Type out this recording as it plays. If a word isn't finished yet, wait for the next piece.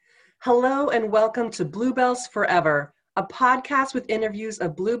Hello and welcome to Bluebells Forever, a podcast with interviews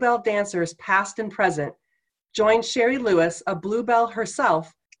of Bluebell dancers past and present. Join Sherry Lewis, a Bluebell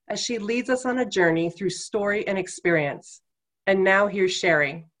herself, as she leads us on a journey through story and experience. And now here's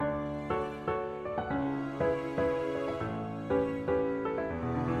Sherry.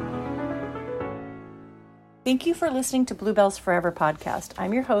 Thank you for listening to Bluebells Forever podcast.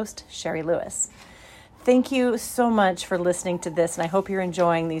 I'm your host, Sherry Lewis. Thank you so much for listening to this, and I hope you're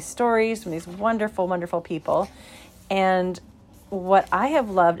enjoying these stories from these wonderful, wonderful people. And what I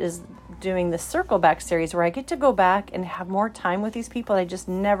have loved is doing the Circle Back series, where I get to go back and have more time with these people. I just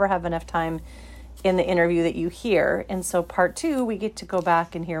never have enough time in the interview that you hear. And so part 2, we get to go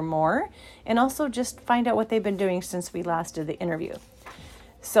back and hear more, and also just find out what they've been doing since we last did the interview.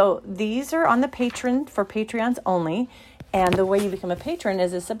 So these are on the Patreon for Patreons only. And the way you become a patron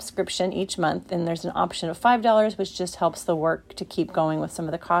is a subscription each month. And there's an option of $5, which just helps the work to keep going with some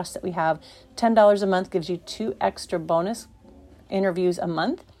of the costs that we have. $10 a month gives you 2 extra bonus interviews a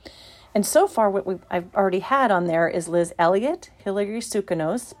month. And so far, what I've already had on there is Liz Elliott, Hilary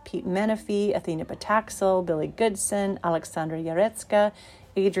Soukanos, Pete Menefee, Athena Pataxel, Billy Goodson, Alexandra Yaretska,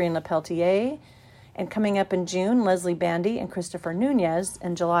 Adrienne Lepeltier. And coming up in June, Leslie Bandy and Christopher Nunez.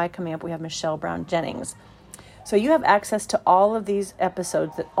 In July, coming up, we have Michelle Brown Jennings. So you have access to all of these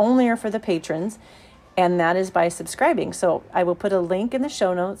episodes that only are for the patrons, and that is by subscribing. So I will put a link in the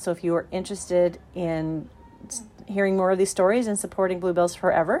show notes. So if you are interested in hearing more of these stories and supporting Bluebells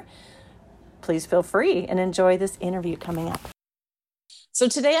Forever, please feel free and enjoy this interview coming up. So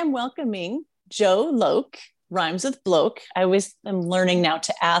today I'm welcoming Joe Loke. Rhymes with bloke. I always am learning now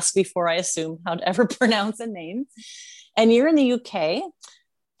to ask before I assume how to ever pronounce a name. And you're in the UK,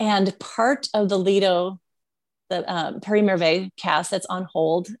 and part of the Lido, the Perry Merveille cast that's on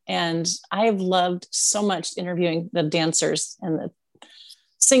hold. And I have loved so much interviewing the dancers and the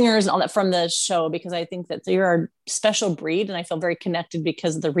singers and all that from the show, because I think that you're a special breed, and I feel very connected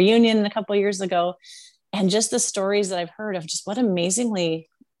because of the reunion a couple of years ago, and just the stories that I've heard of just what amazingly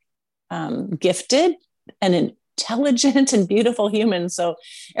gifted and intelligent and beautiful humans. So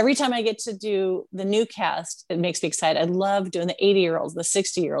every time I get to do the new cast, it makes me excited. I love doing the 80-year-olds, the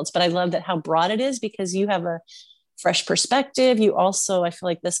 60-year-olds, but I love that how broad it is, because you have a fresh perspective. You also, I feel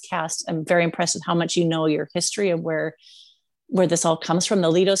like this cast, I'm very impressed with how much you know your history of where this all comes from,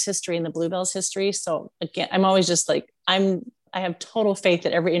 the Lido's history and the Bluebells history. So again, I'm always just like, I have total faith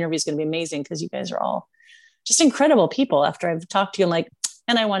that every interview is going to be amazing, because you guys are all just incredible people. After I've talked to you, I'm like,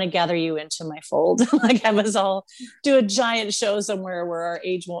 and I want to gather you into my fold, like have us all do a giant show somewhere where our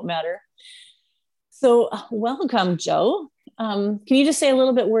age won't matter. So welcome, Joe. Can you just say a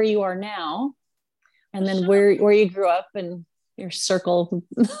little bit where you are now, and then where you grew up and your circle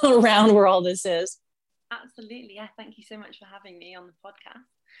around where all this is? Absolutely. Yeah. Thank you so much for having me on the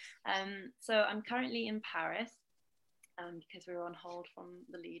podcast. So I'm currently in Paris because we were on hold from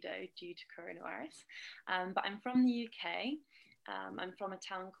the Lido due to coronavirus. But I'm from the UK. I'm from a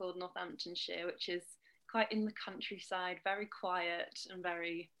town called Northamptonshire, which is quite in the countryside, very quiet and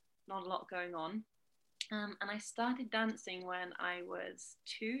not a lot going on. And I started dancing when I was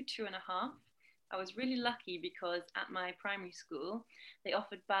 2.5. I was really lucky because at my primary school, they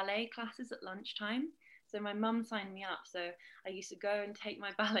offered ballet classes at lunchtime. So my mum signed me up. So I used to go and take my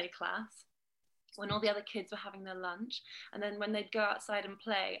ballet class when all the other kids were having their lunch. And then when they'd go outside and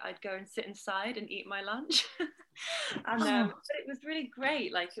play, I'd go and sit inside and eat my lunch. And but it was really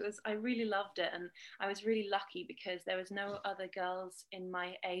great. I really loved it. And I was really lucky because there was no other girls in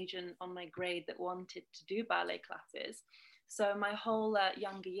my age and on my grade that wanted to do ballet classes. So my whole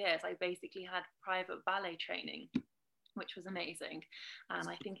younger years, I basically had private ballet training, which was amazing. And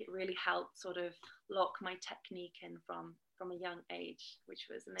I think it really helped sort of lock my technique in from a young age, which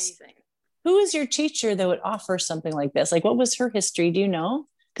was amazing. Who is your teacher that would offer something like this? Like, what was her history? Do you know?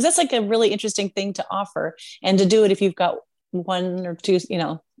 Because that's like a really interesting thing to offer, and to do it if you've got one or two,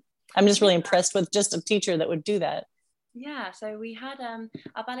 I'm just really impressed with just a teacher that would do that. Yeah. So we had,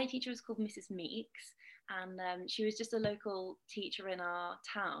 our ballet teacher was called Mrs. Meeks, and she was just a local teacher in our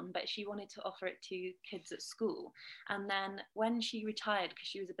town, but she wanted to offer it to kids at school. And then when she retired, because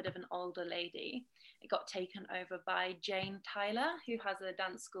she was a bit of an older lady, it got taken over by Jane Tyler, who has a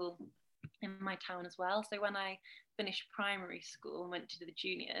dance school in my town as well. So when I finished primary school and went to the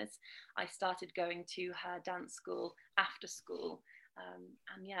juniors, I started going to her dance school after school.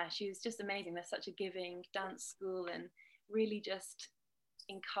 And yeah, she was just amazing. There's such a giving dance school, and really just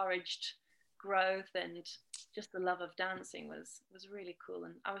encouraged growth, and just the love of dancing was really cool.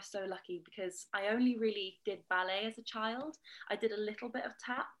 And I was so lucky because I only really did ballet as a child. I did a little bit of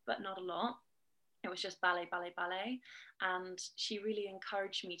tap, but not a lot. it was just ballet, ballet, ballet. And she really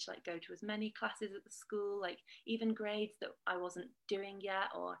encouraged me to like go to as many classes at the school, like even grades that I wasn't doing yet,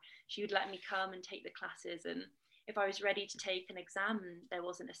 or she would let me come and take the classes. And if I was ready to take an exam and there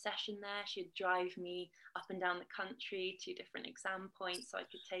wasn't a session there, she'd drive me up and down the country to different exam points so I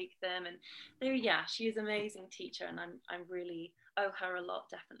could take them. And there, yeah, she is an amazing teacher, and I'm really owe her a lot,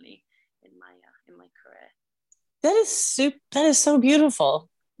 definitely, in my career. That is so beautiful.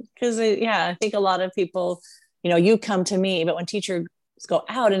 Because yeah, I think a lot of people, you come to me, but when teachers go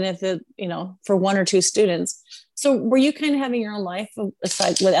out, and if for one or two students. So were you kind of having your own life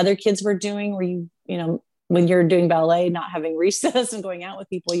aside what other kids were doing? Were you, when you're doing ballet, not having recess and going out with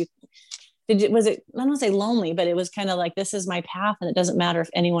people, was it, I don't want to say lonely, but it was kind of like, this is my path and it doesn't matter if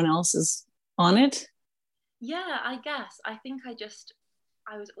anyone else is on it? Yeah, I guess. I think I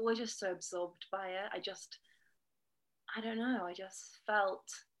was always just so absorbed by it. I don't know, I just felt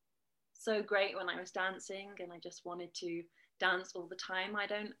so great when I was dancing, and I just wanted to dance all the time.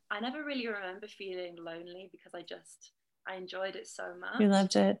 I never really remember feeling lonely because I enjoyed it so much. You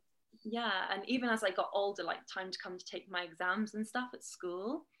loved it. Yeah, and even as I got older, like time to come to take my exams and stuff at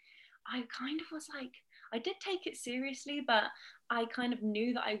school, I kind of was like, I did take it seriously, but I kind of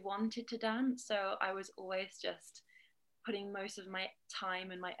knew that I wanted to dance, so I was always just putting most of my time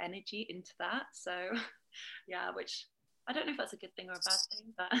and my energy into that. So yeah, which I don't know if that's a good thing or a bad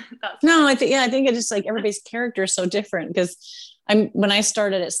thing, but that's no, I think it's just like everybody's character is so different. Because when I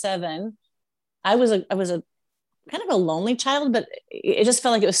started at 7, I was a kind of a lonely child, but it just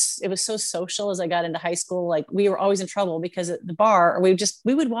felt like it was so social. As I got into high school, like we were always in trouble because at the bar, we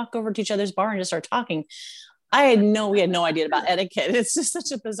would walk over to each other's bar and just start talking. We had no idea about etiquette. It's just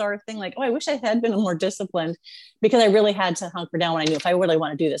such a bizarre thing. Like, oh, I wish I had been more disciplined, because I really had to hunker down when I knew if I really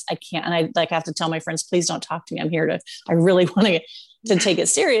want to do this, I can't. And I have to tell my friends, please don't talk to me. I really want to take it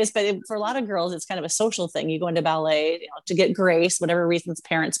serious. But for a lot of girls, it's kind of a social thing. You go into ballet, to get grace, whatever reasons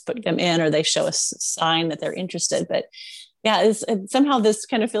parents put them in, or they show a sign that they're interested. But yeah, somehow this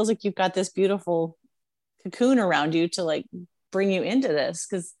kind of feels like you've got this beautiful cocoon around you to like bring you into this.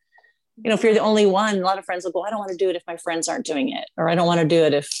 Because if you're the only one, a lot of friends will go, I don't want to do it if my friends aren't doing it, or I don't want to do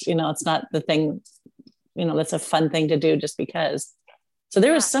it if, it's not the thing, that's a fun thing to do just because. So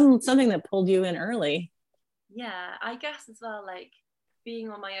there was something that pulled you in early. Yeah, I guess as well, like being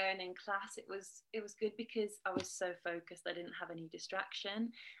on my own in class, it was good because I was so focused. I didn't have any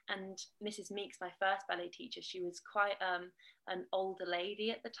distraction. And Mrs. Meeks, my first ballet teacher, she was quite an older lady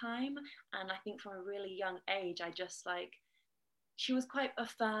at the time. And I think from a really young age, she was quite a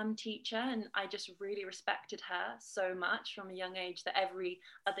firm teacher, and I just really respected her so much from a young age that every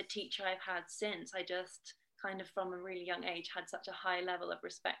other teacher I've had since, I just kind of from a really young age had such a high level of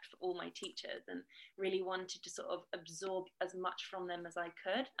respect for all my teachers and really wanted to sort of absorb as much from them as I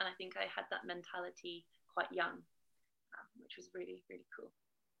could. And I think I had that mentality quite young, which was really, really cool.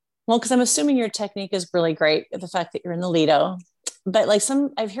 Well, because I'm assuming your technique is really great, the fact that you're in the Lido. But like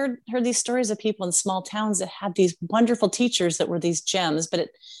I've heard these stories of people in small towns that had these wonderful teachers that were these gems. But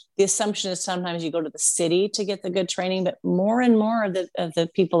the assumption is sometimes you go to the city to get the good training. But more and more of the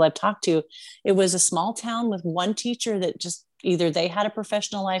people I've talked to, it was a small town with one teacher that just either they had a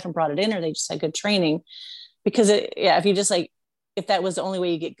professional life and brought it in, or they just had good training. Because if you just if that was the only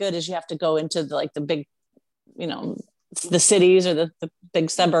way you get good, is you have to go into the big, the cities or the big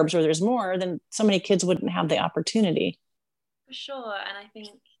suburbs where there's more, then so many kids wouldn't have the opportunity. For sure. And I think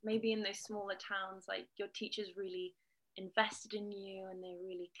maybe in those smaller towns, like your teachers really invested in you and they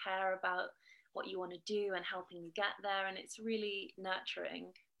really care about what you want to do and helping you get there. And it's really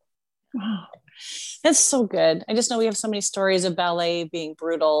nurturing. Wow. That's so good. I just know we have so many stories of ballet being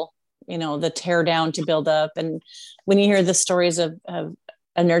brutal, the tear down to build up. And when you hear the stories of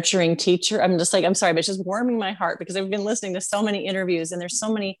a nurturing teacher, I'm just like, I'm sorry, but it's just warming my heart, because I've been listening to so many interviews and there's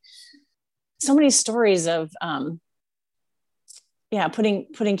so many stories of,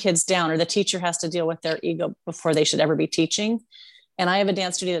 putting kids down, or the teacher has to deal with their ego before they should ever be teaching. And I have a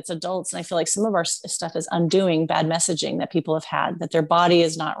dance studio that's adults, and I feel like some of our stuff is undoing bad messaging that people have had, that their body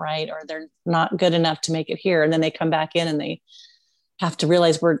is not right, or they're not good enough to make it here. And then they come back in and they have to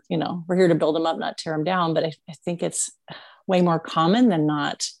realize we're here to build them up, not tear them down. But I think it's way more common than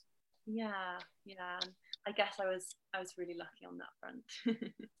not. Yeah. I guess I was really lucky on that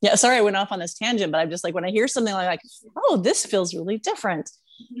front. Yeah, sorry I went off on this tangent, but I'm just like, when I hear something like, oh, this feels really different.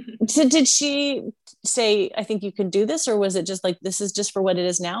 Did she say, I think you can do this, or was it just like, this is just for what it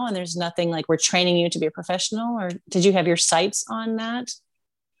is now, and there's nothing like we're training you to be a professional? Or did you have your sights on that?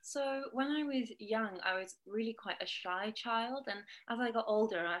 So when I was young, I was really quite a shy child, and as I got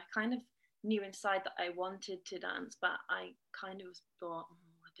older, I kind of knew inside that I wanted to dance, but I kind of thought,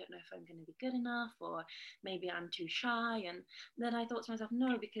 I don't know if I'm going to be good enough, or maybe I'm too shy. And then I thought to myself,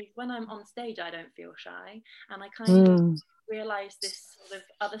 no, because when I'm on stage, I don't feel shy. And I kind of realized this sort of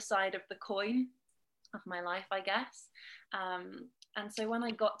other side of the coin of my life, I guess. And so when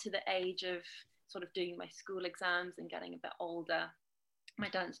I got to the age of sort of doing my school exams and getting a bit older, my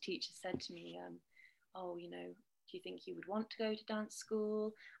dance teacher said to me, oh, you know, do you think you would want to go to dance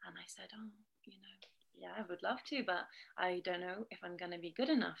school? And I said, oh, you know, yeah, I would love to, but I don't know if I'm going to be good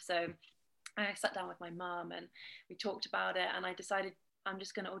enough. So I sat down with my mum and we talked about it, and I decided I'm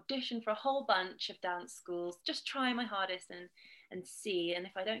just going to audition for a whole bunch of dance schools, just try my hardest and see. And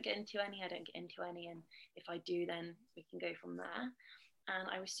if I don't get into any, I don't get into any. And if I do, then we can go from there. And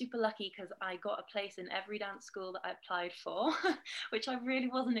I was super lucky because I got a place in every dance school that I applied for, which I really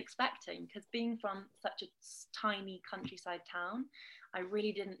wasn't expecting, because being from such a tiny countryside town, I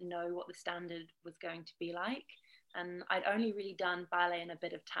really didn't know what the standard was going to be like. And I'd only really done ballet and a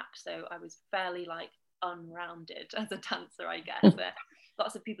bit of tap, so I was fairly like unrounded as a dancer, I guess. But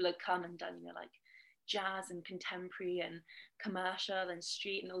lots of people had come and done, you know, like jazz and contemporary and commercial and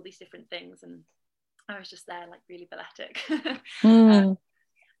street and all these different things. And I was just there like really balletic.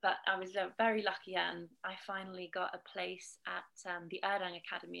 But I was very lucky, and I finally got a place at the Erdang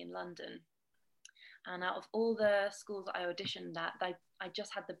Academy in London. And out of all the schools that I auditioned at, I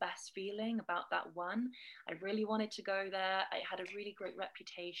just had the best feeling about that one. I really wanted to go there. It had a really great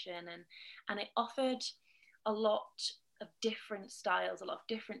reputation, and it offered a lot of different styles, a lot of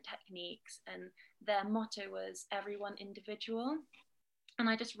different techniques. And their motto was everyone individual. And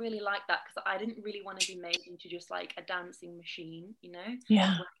I just really liked that, because I didn't really want to be made into just like a dancing machine, you know,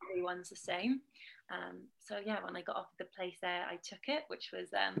 yeah, where everyone's the same. So yeah, when I got offered the place there, I took it, which was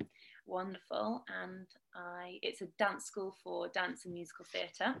wonderful. And it's a dance school for dance and musical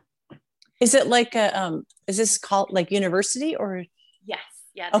theatre. Is it like a is this called like university or? Yes,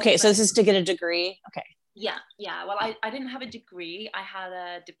 yeah. Okay, so this is to get a degree. Okay. Yeah. Well, I didn't have a degree. I had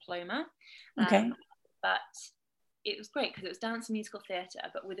a diploma. Okay. But it was great because it was dance and musical theatre,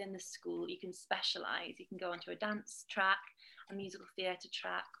 but within the school you can specialise. You can go onto a dance track, a musical theatre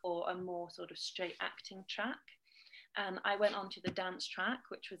track, or a more sort of straight acting track. And I went on to the dance track,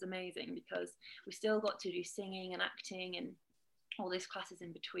 which was amazing because we still got to do singing and acting and all these classes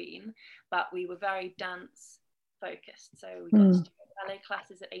in between, but we were very dance focused. So we got to do ballet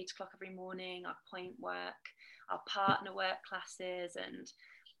classes at 8 o'clock every morning, our point work, our partner work classes, and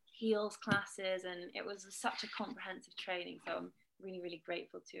heels classes, and it was such a comprehensive training. So I'm really, really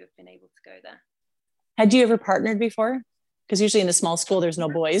grateful to have been able to go there. Had you ever partnered before? Because usually in a small school there's no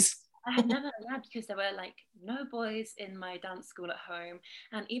boys. I had never, because there were like no boys in my dance school at home.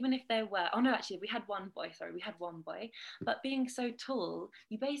 And even if there were, we had one boy, but being so tall,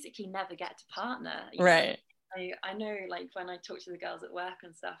 you basically never get to partner. Right. I know, like when I talk to the girls at work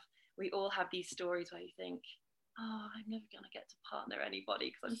and stuff, we all have these stories where you think, oh, I'm never going to get to partner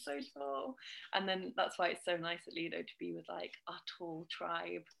anybody because I'm so tall. And then that's why it's so nice at Lido to be with like our tall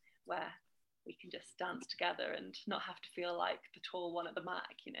tribe where we can just dance together and not have to feel like the tall one at the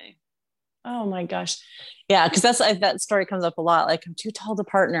Mac, you know. Oh my gosh. Yeah, because that story comes up a lot. Like, I'm too tall to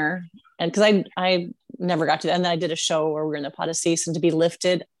partner. And because I never got to that. And then I did a show where we were in the Pas de Six, and to be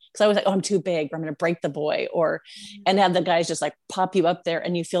lifted, because I was like, oh, I'm too big, or I'm going to break the boy, and have the guys just like pop you up there,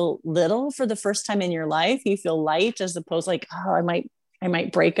 and you feel little for the first time in your life. You feel light, as opposed like, oh, I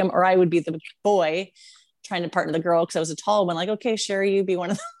might break him. Or I would be the boy trying to partner the girl because I was a tall one. Like, okay, Sherry, you be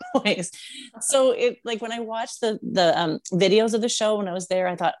one of the boys. So it, like, when I watched the videos of the show when I was there,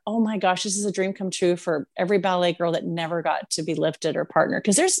 I thought, oh my gosh, this is a dream come true for every ballet girl that never got to be lifted or partner,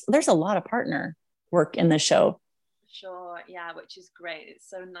 because there's a lot of partner work in the show. Sure, yeah, which is great. It's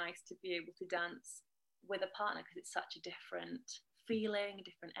so nice to be able to dance with a partner because it's such a different feeling,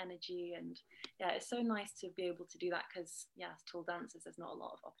 different energy, and yeah, it's so nice to be able to do that because, yeah, as tall dancers, there's not a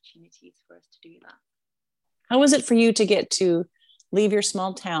lot of opportunities for us to do that. How was it for you to get to leave your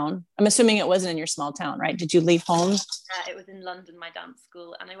small town? I'm assuming it wasn't in your small town, right? Did you leave home? It was in London, my dance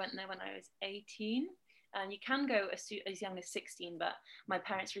school, and I went there when I was 18. And you can go as young as 16, but my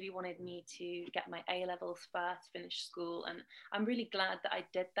parents really wanted me to get my A-levels first, finish school. And I'm really glad that I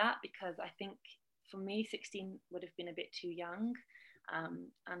did that, because I think for me, 16 would have been a bit too young.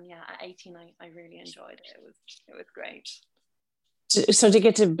 And yeah, at 18, I really enjoyed it. It was great. So to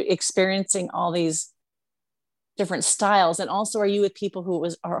get to experiencing all these different styles, and also, are you with people who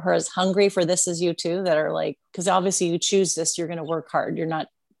are as hungry for this as you too, that are like, because obviously you choose this, you're going to work hard. You're not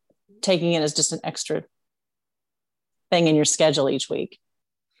taking it as just an extra thing in your schedule each week.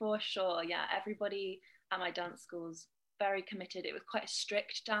 For sure, yeah. Everybody at my dance school was very committed. It was quite a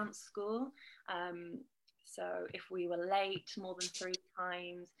strict dance school. So if we were late more than 3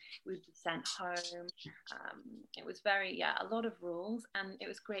 times, we'd be sent home. It was a lot of rules, and it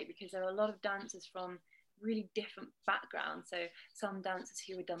was great because there were a lot of dancers from really different backgrounds. So some dancers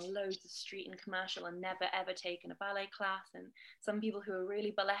who had done loads of street and commercial and never ever taken a ballet class, and some people who were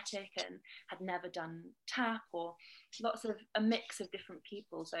really balletic and had never done tap, or lots of a mix of different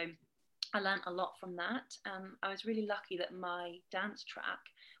people. So I learned a lot from that. I was really lucky that my dance track,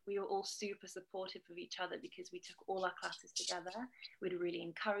 we were all super supportive of each other because we took all our classes together. We'd really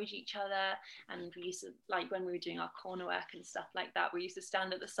encourage each other, and we used to, like when we were doing our corner work and stuff like that, we used to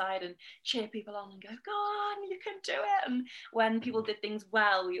stand at the side and cheer people on and go, go on, you can do it. And when people did things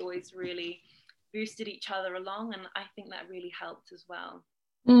well, we always really boosted each other along, and I think that really helped as well.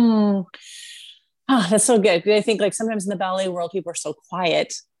 Oh, that's so good. I think like sometimes in the ballet world, people are so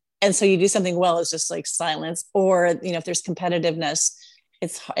quiet. And so you do something well, it's just like silence. Or, if there's competitiveness,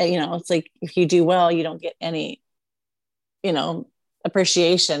 it's like if you do well, you don't get any,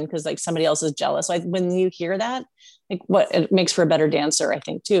 appreciation because like somebody else is jealous. So when you hear that, like it makes for a better dancer, I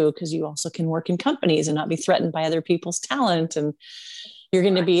think too, because you also can work in companies and not be threatened by other people's talent. And you're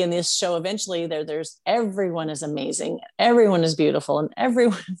going to be in this show eventually. There's everyone is amazing, everyone is beautiful, and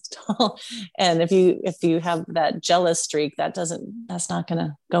everyone is tall. And if you have that jealous streak, that's not going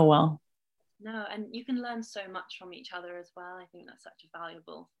to go well. No, and you can learn so much from each other as well. I think that's such a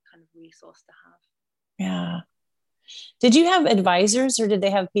valuable kind of resource to have. Yeah. Did you have advisors, or did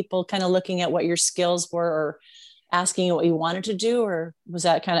they have people kind of looking at what your skills were or asking you what you wanted to do, or was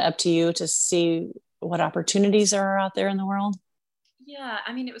that kind of up to you to see what opportunities are out there in the world? Yeah,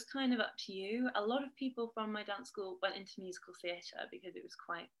 I mean, it was kind of up to you. A lot of people from my dance school went into musical theatre because it was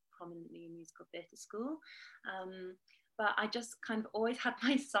quite prominently a musical theatre school. But I just kind of always had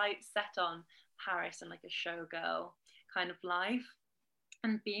my sights set on Paris and like a showgirl kind of life.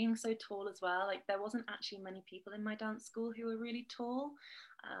 And being so tall as well, like there wasn't actually many people in my dance school who were really tall.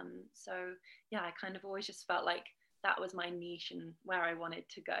 So yeah, I kind of always just felt like that was my niche and where I wanted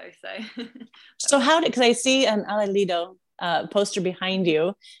to go. So because I see an Ale Lido poster behind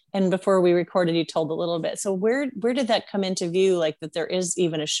you, and before we recorded, you told a little bit. So where did that come into view? Like that there is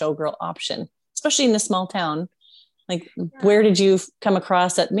even a showgirl option, especially in a small town. Like where did you come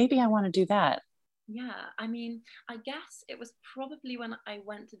across that? Maybe I want to do that. Yeah, I mean, I guess it was probably when I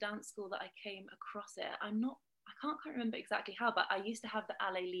went to dance school that I came across it. I can't quite remember exactly how, but I used to have the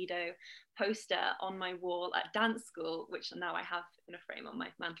Ale Lido poster on my wall at dance school, which now I have in a frame on my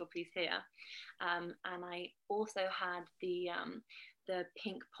mantelpiece here. And I also had the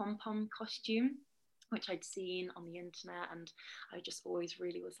pink pom-pom costume, which I'd seen on the internet, and I just always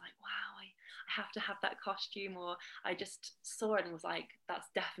really was like, wow, I have to have that costume, or I just saw it and was like, that's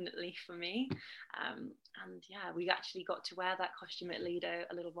definitely for me. And yeah, we actually got to wear that costume at Lido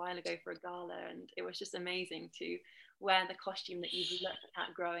a little while ago for a gala, and it was just amazing to wear the costume that you've looked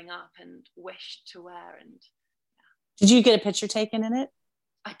at growing up and wished to wear. And yeah. Did you get a picture taken in it?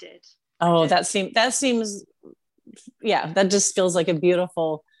 I did. Oh, that seems yeah, that just feels like a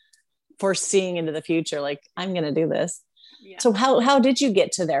beautiful foreseeing into the future, like I'm going to do this. Yeah. So how did you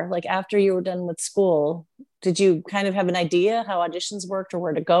get to there? Like after you were done with school, did you kind of have an idea how auditions worked or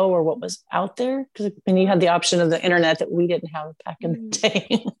where to go or what was out there? Because you had the option of the internet that we didn't have back in the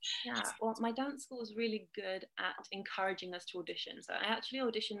day. Yeah, well, my dance school was really good at encouraging us to audition. So I actually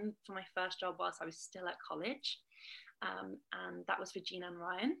auditioned for my first job whilst I was still at college, and that was for Jean Ann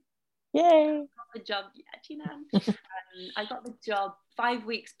Ryan. Yay! I got the job, Jean Ann. I got the job 5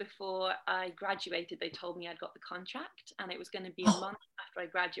 weeks before I graduated. They told me I'd got the contract, and it was going to be a month after I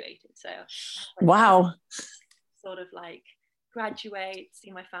graduated. So, wow, sort of like graduate,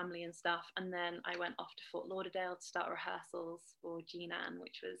 see my family and stuff, and then I went off to Fort Lauderdale to start rehearsals for Jean Ann,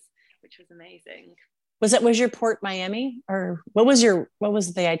 which was amazing. Was your port Miami, or what was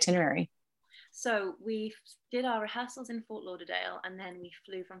the itinerary? So we did our rehearsals in Fort Lauderdale, and then we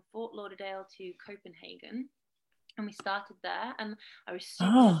flew from Fort Lauderdale to Copenhagen, and we started there. And I was super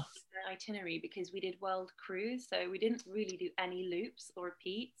into the itinerary because we did world cruise, so we didn't really do any loops or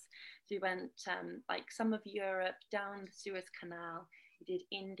repeats. So we went like some of Europe, down the Suez Canal. We did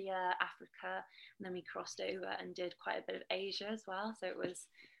India, Africa, and then we crossed over and did quite a bit of Asia as well. So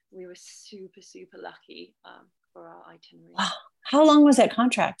we were super, super lucky for our itinerary. Wow. How long was that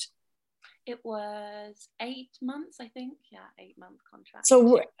contract? It was 8 months, I think. Yeah, 8-month contract.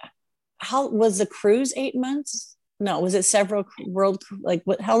 So how was the cruise 8 months? No, was it several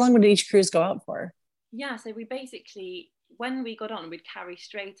how long would each cruise go out for? Yeah, so we basically, when we got on, we'd carry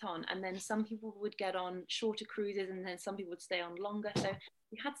straight on, and then some people would get on shorter cruises, and then some people would stay on longer. So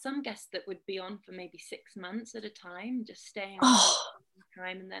we had some guests that would be on for maybe 6 months at a time, just staying on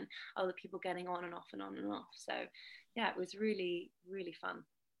time, and then other people getting on and off and on and off. So yeah, it was really, really fun.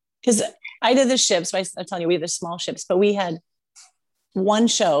 Because I did the ships, I'm telling you, we had the small ships, but we had one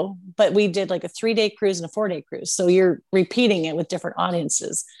show, but we did like a 3-day cruise and a 4-day cruise. So you're repeating it with different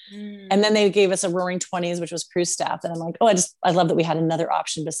audiences. And then they gave us a Roaring 20s, which was cruise staff. And I'm like, oh, I love that we had another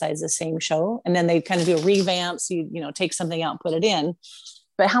option besides the same show. And then they kind of do a revamp. So you take something out and put it in.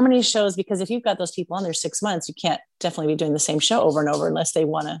 But how many shows? Because if you've got those people on there 6 months, you can't definitely be doing the same show over and over unless they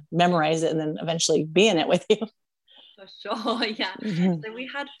want to memorize it and then eventually be in it with you. For sure, yeah. So we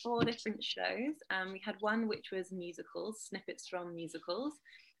had 4 different shows. We had one which was musicals, snippets from musicals.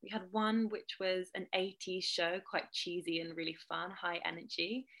 We had one which was an 80s show, quite cheesy and really fun, high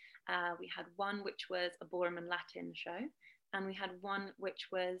energy. We had one which was a ballroom and Latin show. And we had one which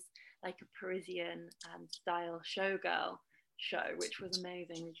was like a Parisian style showgirl show, which was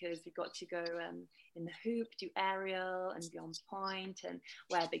amazing because we got to go in the hoop, do aerial and be on point and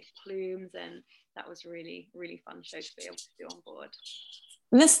wear big plumes, and that was really, really fun show to be able to do on board.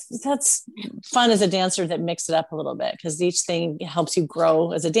 And that's fun as a dancer, that mix it up a little bit, because each thing helps you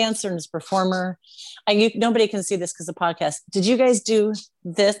grow as a dancer and as a performer. Nobody can see this because of the podcast. Did you guys do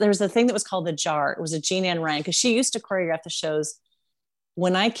this? There was a thing that was called the Jar. It was a Jean Ann Ryan, because she used to choreograph the shows.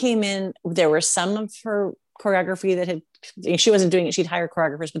 When I came in, there were some of her choreography that she wasn't doing it. She'd hire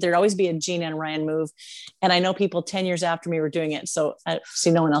choreographers, but there'd always be a Jean Ann Ryan move. And I know people 10 years after me were doing it. So I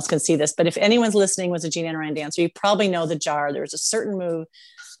see no one else can see this, but if anyone's listening was a Jean Ann Ryan dancer, you probably know the Jar. There was a certain move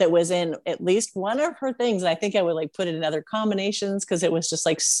that was in at least one of her things. And I think I would like put it in other combinations because it was just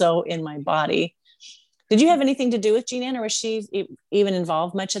like so in my body. Did you have anything to do with Jean Ann, or was she even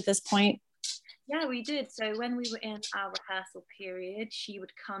involved much at this point? Yeah, we did. So when we were in our rehearsal period, she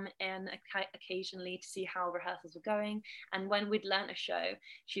would come in occasionally to see how rehearsals were going. And when we'd learn a show,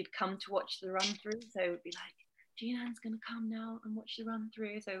 she'd come to watch the run through. So it'd be like, Jean Ann's going to come now and watch the run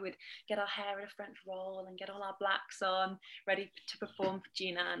through. So we'd get our hair in a French roll and get all our blacks on, ready to perform for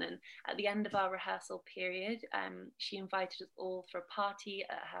Jean Ann. And at the end of our rehearsal period, she invited us all for a party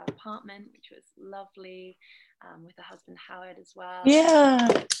at her apartment, which was lovely, with her husband Howard as well. Yeah.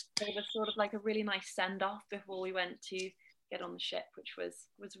 It was sort of like a really nice send-off before we went to get on the ship, which was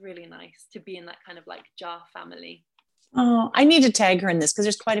really nice to be in that kind of like Jar family. Oh, I need to tag her in this because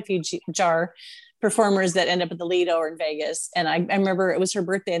there's quite a few Jar performers that end up at the Lido or in Vegas. And I remember it was her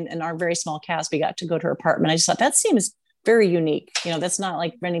birthday, and our very small cast, we got to go to her apartment. I just thought that seems very unique. That's not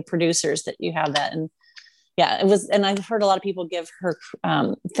like many producers that you have that. And yeah, it was. And I've heard a lot of people give her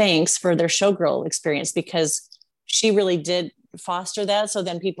thanks for their showgirl experience, because she really did foster that. So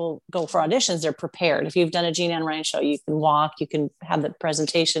then people go for auditions, they're prepared. If you've done a Jean Ann Ryan show, you can walk, you can have the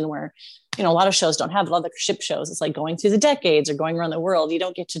presentation, where, a lot of shows don't have a lot of the ship shows. It's like going through the decades or going around the world. You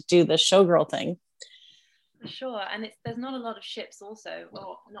don't get to do the showgirl thing. For sure. And there's not a lot of ships also,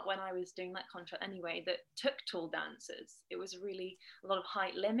 or not when I was doing that contract anyway, that took tall dancers. It was really a lot of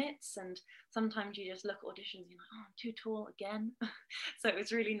height limits. And sometimes you just look at auditions and you're like, oh, I'm too tall again. So it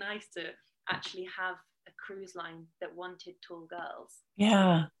was really nice to actually have a cruise line that wanted tall girls.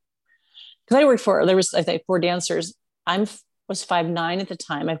 Yeah. Because I worked there was, I think, 4 dancers. Was 5'9" at the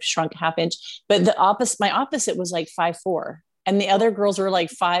time. I've shrunk a half inch, but my opposite was like 5'4", and the other girls were like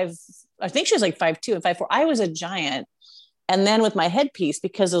 5. I think she was like 5'2" and 5'4". I was a giant. And then with my headpiece,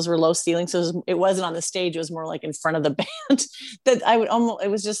 because those were low ceilings, so it wasn't on the stage, it was more like in front of the band, that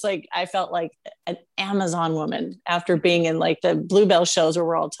it was just like, I felt like an Amazon woman after being in like the Bluebell shows where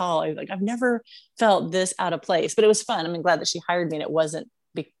we're all tall. I was like, I've never felt this out of place, but it was fun. I'm glad that she hired me, and it wasn't,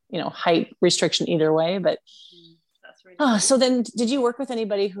 height restriction either way, but really so then did you work with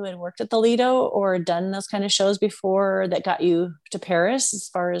anybody who had worked at the Lido or done those kind of shows before that got you to Paris? As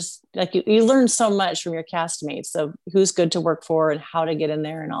far as like you learned so much from your castmates of who's good to work for and how to get in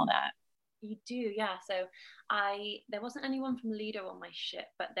there and all that. You do, yeah. So there wasn't anyone from Lido on my ship,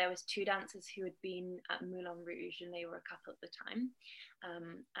 but there was 2 dancers who had been at Moulin Rouge, and they were a couple at the time.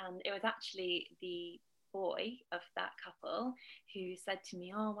 And it was actually the boy of that couple who said to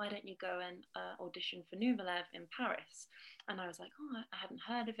me, oh, why don't you go and audition for Nouvel Eve in Paris? And I was like, oh, I hadn't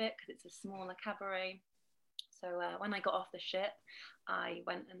heard of it because it's a smaller cabaret. So when I got off the ship, I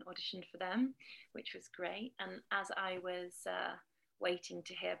went and auditioned for them, which was great. And as I was waiting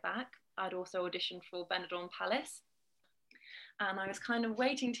to hear back, I'd also auditioned for Benidorm Palace. And I was kind of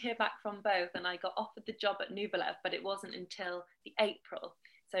waiting to hear back from both, and I got offered the job at Nouvel Eve, but it wasn't until the April.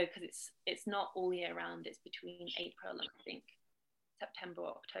 So because it's not all year round, it's between April and I think September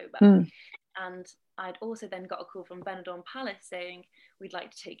or October. And I'd also then got a call from Benidorm Palace saying, we'd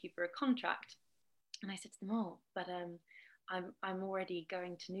like to take you for a contract. And I said to them, oh, but I'm already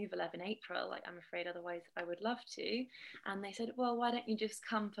going to Nouvelle in April. Like, I'm afraid otherwise I would love to. And they said, well, why don't you just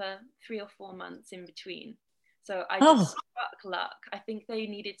come for 3 or 4 months in between? So I just struck luck. I think they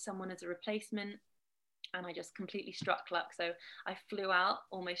needed someone as a replacement, and I just completely struck luck. So I flew out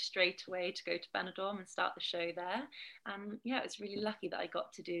almost straight away to go to Benidorm and start the show there. And yeah, it was really lucky that I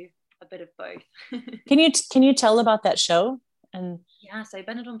got to do a bit of both. Can you tell about that show? And yeah, so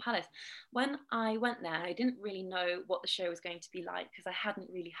Benidorm Palace. When I went there, I didn't really know what the show was going to be like because I hadn't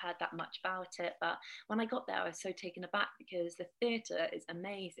really heard that much about it. But when I got there, I was so taken aback because the theatre is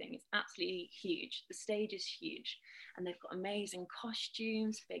amazing. It's absolutely huge. The stage is huge, and they've got amazing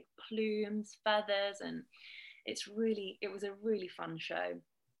costumes, big plumes, feathers, and it was a really fun show.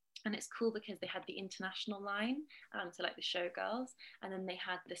 And it's cool because they had the international line, so like the showgirls, and then they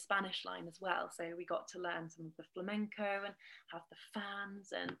had the Spanish line as well. So we got to learn some of the flamenco and have the fans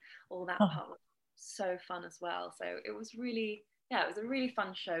and all that part was so fun as well. So it was really, it was a really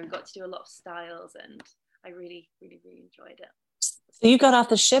fun show. We got to do a lot of styles, and I really, really, really enjoyed it. So you got off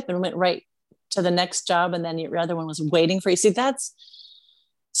the ship and went right to the next job, and then your other one was waiting for you. See, that's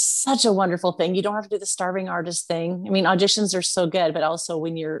such a wonderful thing. You don't have to do the starving artist thing. I mean, auditions are so good, but also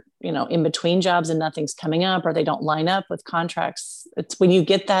when you're, in between jobs and nothing's coming up or they don't line up with contracts, it's when you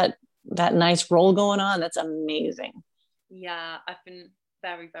get that nice role going on, that's amazing. Yeah, I've been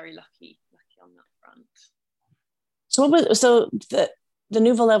very, very lucky on that front. So the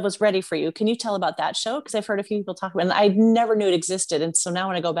Nouveau was ready for you. Can you tell about that show? Because I've heard a few people talk about it, and I never knew it existed. And so now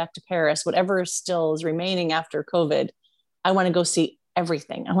when I go back to Paris, whatever still is remaining after COVID, I want to go see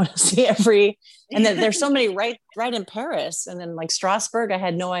everything. I want to see and then there's so many right in Paris, and then like Strasbourg. I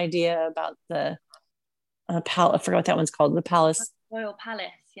had no idea about the palace. I forgot what that one's called. The Palace. Royal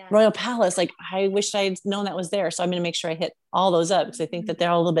Palace. Yeah. Royal Palace. Like, I wish I'd known that was there. So I'm going to make sure I hit all those up because I think that they're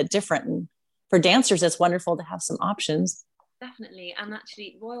all a little bit different. And for dancers, it's wonderful to have some options. Definitely. And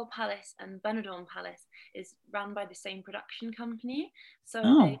actually, Royal Palace and Benidorm Palace is run by the same production company. So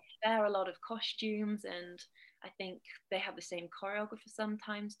they share a lot of costumes, and I think they have the same choreographer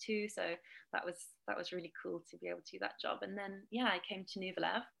sometimes too. So that was really cool to be able to do that job. And then, I came to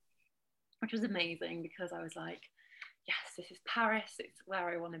Nouvelle, which was amazing because I was like, yes, this is Paris. It's where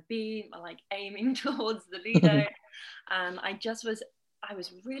I want to be. I'm like aiming towards the Lido. And I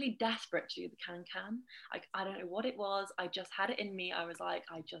was really desperate to do the can-can. I don't know what it was. I just had it in me. I was like,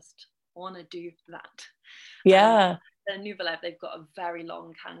 I just want to do that. Yeah. The Nouvelle, they've got a very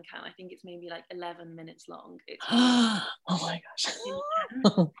long can-can. I think it's maybe like 11 minutes long. It's oh my gosh.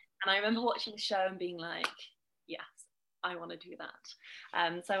 And I remember watching the show and being like, yes, I want to do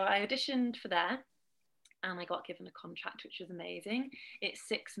that. So I auditioned for there, and I got given a contract, which was amazing. It's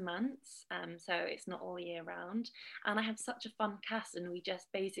 6 months, so it's not all year round. And I had such a fun cast, and we just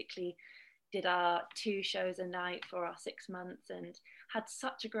basically did our 2 shows a night for our 6 months and had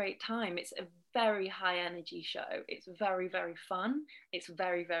such a great time. It's a very high energy show. It's very, very fun. It's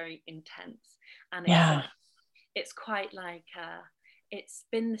very, very intense. And it's quite like, it's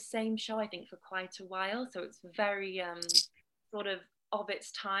been the same show, I think, for quite a while. So it's very sort of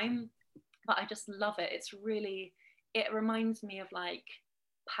its time, but I just love it. It reminds me of like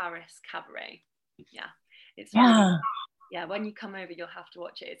Paris cabaret. Yeah. It's really, when you come over, you'll have to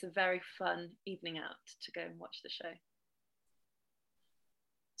watch it. It's a very fun evening out to go and watch the show.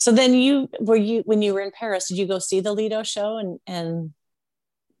 So then when you were in Paris, did you go see the Lido show and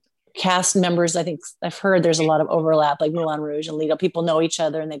cast members? I think I've heard there's a lot of overlap, like Moulin Rouge and Lido. People know each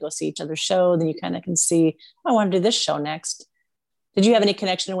other and they go see each other's show. Then you kind of can see, I want to do this show next. Did you have any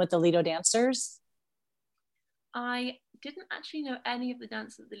connection with the Lido dancers? I didn't actually know any of the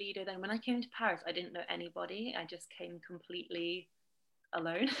dancers at the Lido then. When I came to Paris, I didn't know anybody. I just came completely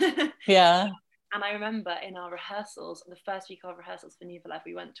alone. Yeah. And I remember in our rehearsals, the first week of rehearsals for Nouvelle,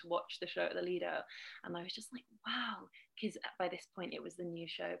 we went to watch the show at the Lido, and I was just like, wow, because by this point it was the new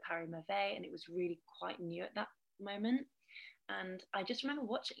show, Paris Merveille, and it was really quite new at that moment. And I just remember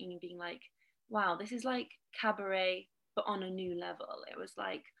watching it and being like, wow, this is like cabaret, but on a new level. It was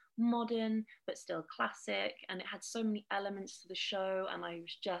like modern, but still classic, and it had so many elements to the show, and I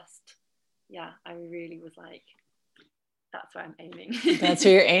was just, I really was like, that's where I'm aiming. That's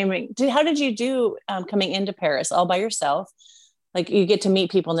where you're aiming. How did you do coming into Paris all by yourself? Like, you get to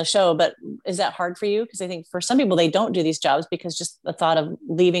meet people in the show, but is that hard for you? Because I think for some people, they don't do these jobs because just the thought of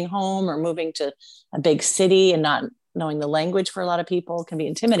leaving home or moving to a big city and not knowing the language for a lot of people can be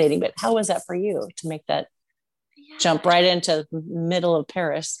intimidating. But how was that for you to make that jump right into the middle of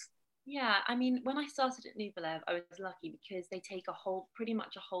Paris? Yeah, I mean, when I started at Nouveau Lev, I was lucky because they take pretty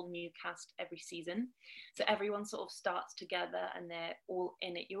much a whole new cast every season. So everyone sort of starts together and they're all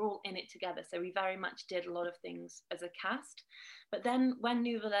in it. You're all in it together. So we very much did a lot of things as a cast. But then when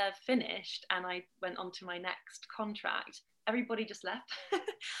Nouveau Lev finished and I went on to my next contract, everybody just left.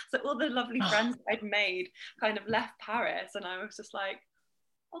 So all the lovely friends I'd made kind of left Paris, and I was just like,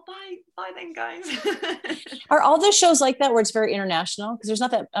 oh, bye then, guys. Are all the shows like that where it's very international? Because there's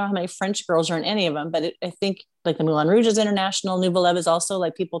not that, I don't know how many French girls are in any of them, but I think like the Moulin Rouge is international. Nouveau Lev is also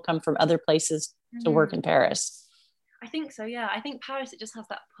like people come from other places to work in Paris. I think so, yeah. I think Paris, it just has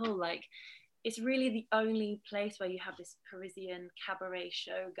that pull. Like, it's really the only place where you have this Parisian cabaret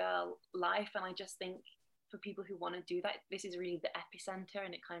showgirl life. And I just think for people who want to do that, this is really the epicenter,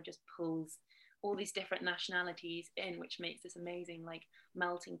 and it kind of just pulls all these different nationalities in, which makes this amazing like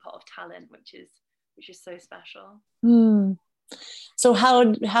melting pot of talent, which is so special. So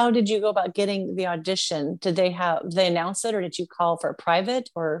how did you go about getting the audition? Did they announce it, or did you call for a private?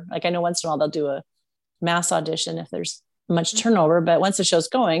 Or like, I know once in a while they'll do a mass audition if there's much turnover, but once the show's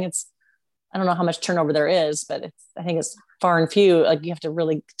going, I don't know how much turnover there is, but I think it's far and few. Like, you have to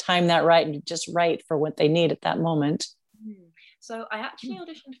really time that right and just right for what they need at that moment. So I actually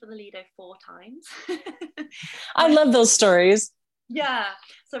auditioned for the Lido 4 times. I love those stories. Yeah.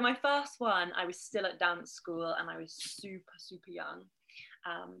 So my first one, I was still at dance school and I was super, super young.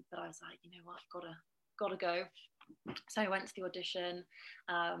 But I was like, you know what, I've gotta go. So I went to the audition,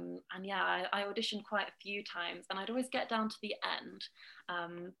 and yeah, I auditioned quite a few times, and I'd always get down to the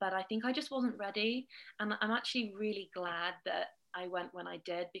end, but I think I just wasn't ready. And I'm actually really glad that I went when I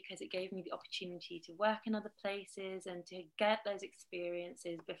did, because it gave me the opportunity to work in other places and to get those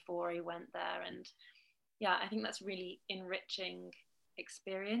experiences before I went there. And yeah, I think that's really enriching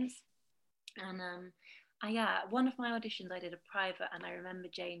experience. And yeah, one of my auditions I did a private, and I remember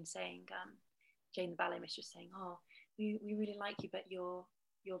Jane saying, Jane the ballet mistress saying, "Oh, we really like you, but you're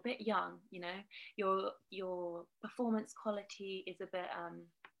a bit young, you know, your performance quality is a bit."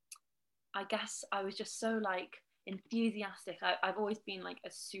 I guess I was just so like enthusiastic. I've always been like a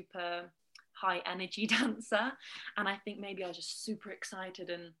super high energy dancer, and I think maybe I was just super excited.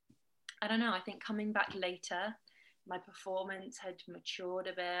 And I don't know, I think coming back later, my performance had matured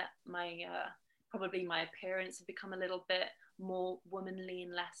a bit. Probably my appearance had become a little bit more womanly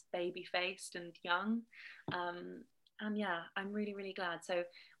and less baby faced and young. And yeah, I'm really, really glad. So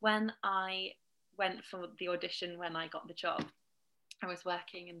when I went for the audition, when I got the job, I was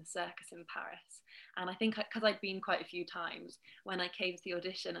working in the circus in Paris. And I think because I'd been quite a few times, when I came to the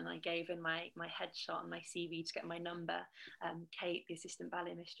audition and I gave in my headshot and my CV to get my number, Kate, the assistant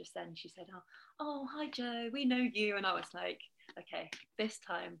ballet mistress, then she said, oh, hi, Jo, we know you. And I was like, okay, this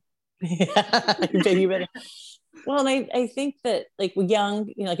time. Yeah, baby better. Well, I think that like young,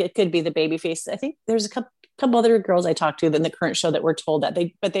 you know, like it could be the baby face. I think there's a couple other girls I talked to in the current show that were told that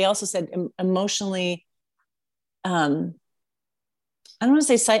but they also said emotionally, I don't want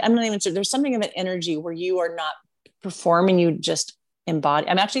to say I'm not even sure. There's something of an energy where you are not performing, you just embody.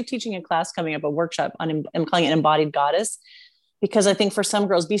 I'm actually teaching a class coming up, a workshop on, I'm calling it Embodied Goddess, because I think for some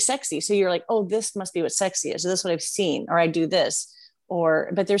girls, be sexy. So you're like, oh, this must be what sexy is. So this is what I've seen, or I do this,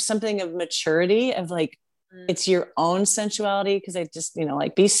 but there's something of maturity of like, it's your own sensuality. Cause I just, you know,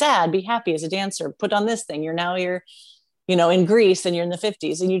 like be sad, be happy as a dancer, put on this thing. You're you know, in Greece and you're in the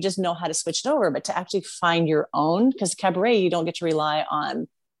 50s and you just know how to switch it over, but to actually find your own, because cabaret, you don't get to rely on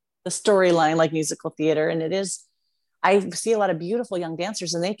the storyline like musical theater. And I see a lot of beautiful young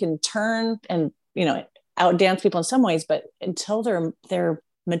dancers and they can turn and, you know, outdance people in some ways, but until they're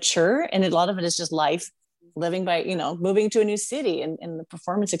mature, and a lot of it is just life, living by, you know, moving to a new city and the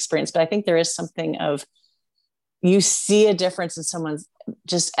performance experience. But I think there is something of, you see a difference in someone's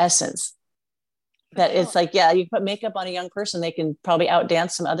just essence. That it's like, yeah, you put makeup on a young person, they can probably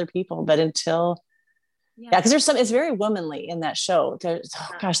outdance some other people, but until, because there's it's very womanly in that show. There's, oh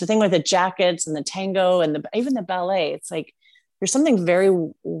gosh, the thing with the jackets and the tango and even the ballet, it's like, there's something very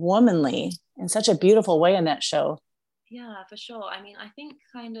womanly in such a beautiful way in that show. Yeah, for sure. I mean, I think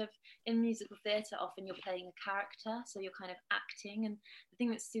kind of in musical theatre, often you're playing a character, so you're kind of acting. And the thing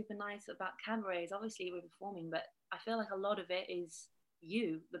that's super nice about cabaret is obviously we're performing, but I feel like a lot of it is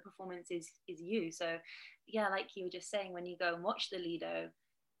the performance is you. So yeah, like you were just saying, when you go and watch the Lido,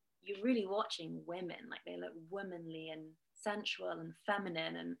 you're really watching women, like they look womanly and sensual and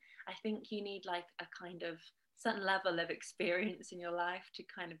feminine. And I think you need like a kind of certain level of experience in your life to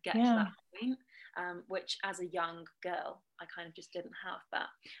kind of get to that point, which as a young girl I kind of just didn't have. But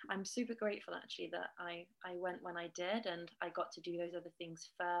I'm super grateful actually that I went when I did, and I got to do those other things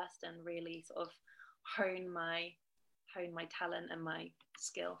first and really sort of hone my talent and my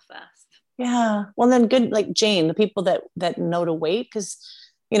skill first. Yeah. Well, then good, like Jane, the people that know to wait, because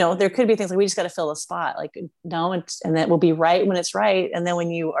there could be things like we just got to fill a spot. Like, no, and that will be right when it's right. And then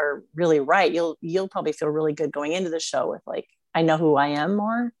when you are really right, you'll probably feel really good going into the show with like, I know who I am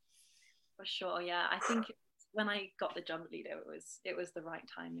more. For sure. Yeah. I think when I got the job at Lido, it was the right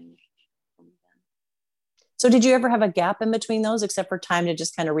timing from then. So did you ever have a gap in between those, except for time to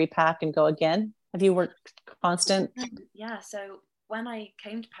just kind of repack and go again? Have you worked constant? Yeah. So when I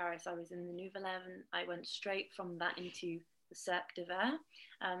came to Paris, I was in the Nouvel Eleven. I went straight from that into the Cirque d'Hiver.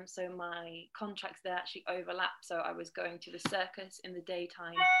 So my contracts there actually overlap. So I was going to the circus in the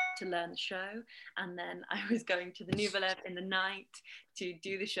daytime to learn the show, and then I was going to the Nouvel Eleven in the night to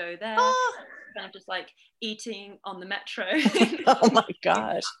do the show there. Kind of just like eating on the metro. Oh my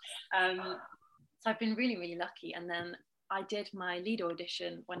gosh. So I've been really, really lucky. And then I did my lead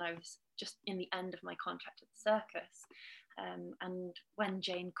audition when I was just in the end of my contract at the circus. And when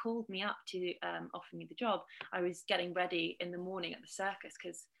Jane called me up to offer me the job, I was getting ready in the morning at the circus,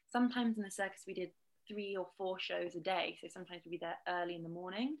 because sometimes in the circus we did 3 or 4 shows a day. So sometimes we'd be there early in the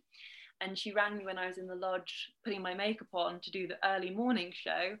morning. And she rang me when I was in the lodge putting my makeup on to do the early morning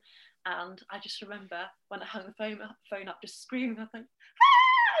show. And I just remember when I hung the phone up, just screaming. I was like,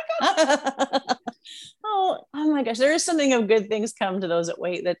 oh my gosh, there is something of good things come to those that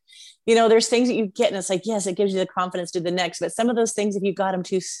wait, that there's things that you get and it's like, yes, it gives you the confidence to do the next, but some of those things, if you got them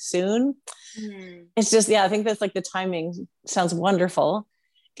too soon, it's just, I think that's like the timing sounds wonderful.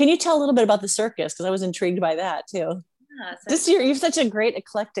 Can you tell a little bit about the circus, because I was intrigued by that too? This year you've such a great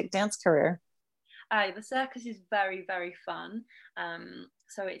eclectic dance career. The circus is very, very fun.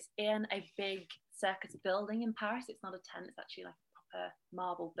 So it's in a big circus building in Paris. It's not a tent, it's actually like a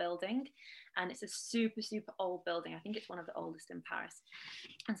marble building, and it's a super, super old building. I think it's one of the oldest in Paris.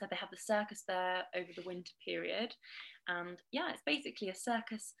 And so they have the circus there over the winter period, and it's basically a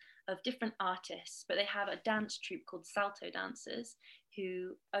circus of different artists, but they have a dance troupe called Salto Dancers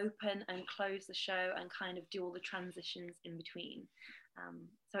who open and close the show and kind of do all the transitions in between.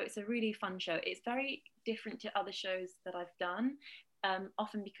 So it's a really fun show. It's very different to other shows that I've done,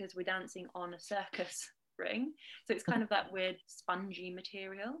 often because we're dancing on a circus ring, so it's kind of that weird spongy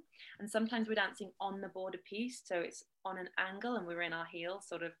material, and sometimes we're dancing on the border piece, so it's on an angle and we're in our heels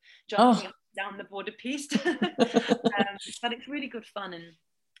sort of jumping up down the border piece. But it's really good fun, and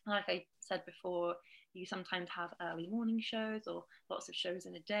like I said before, you sometimes have early morning shows or lots of shows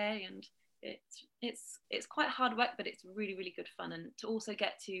in a day, and it's quite hard work, but it's really, really good fun. And to also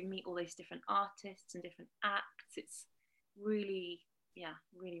get to meet all these different artists and different acts, it's really,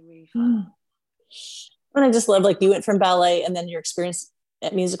 really, really fun. And I just love, like, you went from ballet and then your experience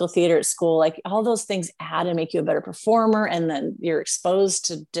at musical theater at school, like all those things add and make you a better performer. And then you're exposed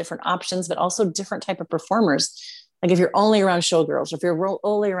to different options, but also different type of performers. Like if you're only around showgirls, or if you're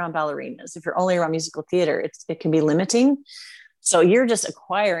only around ballerinas, if you're only around musical theater, it can be limiting. So you're just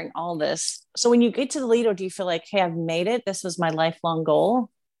acquiring all this. So when you get to the Lido, do you feel like, hey, I've made it? This was my lifelong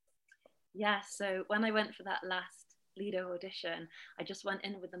goal? Yeah. So when I went for that last Lido audition, I just went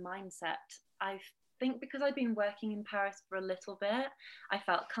in with the mindset. I think because I'd been working in Paris for a little bit, I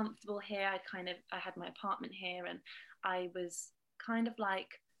felt comfortable here. I had my apartment here, and I was kind of like,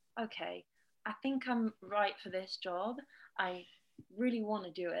 okay, I think I'm right for this job. I really want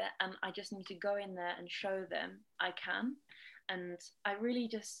to do it, and I just need to go in there and show them I can. And I really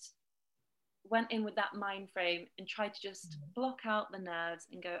just went in with that mind frame and tried to just block out the nerves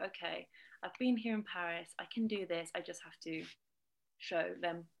and go, okay, I've been here in Paris, I can do this, I just have to show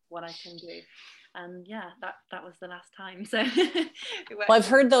them what I can do. And that was the last time. So well, I've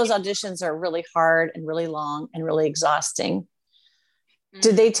heard those auditions are really hard and really long and really exhausting.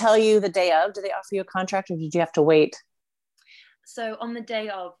 Did they tell you the day of? Did they offer you a contract, or did you have to wait? So on the day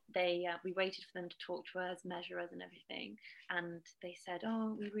of, we waited for them to talk to us, measure us and everything. And they said,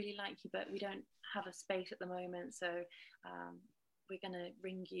 oh, we really like you, but we don't have a space at the moment. So we're going to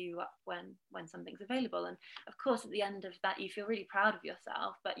ring you up when something's available. And of course, at the end of that, you feel really proud of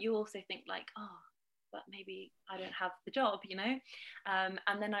yourself, but you also think like, oh, but maybe I don't have the job, And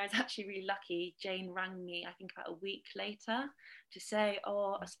then I was actually really lucky. Jane rang me, I think about a week later, to say,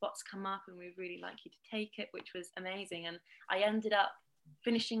 oh, a spot's come up and we'd really like you to take it, which was amazing. And I ended up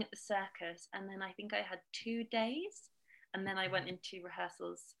finishing at the circus, and then I think I had 2 days, and then I went into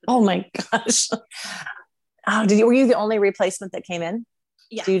rehearsals. Oh my gosh. Oh, were you the only replacement that came in?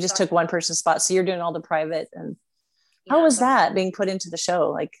 Yeah. So you just took one person's spot. So you're doing all the private, and how was that being put into the show?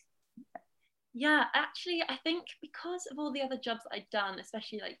 Like, yeah, actually, I think because of all the other jobs I'd done,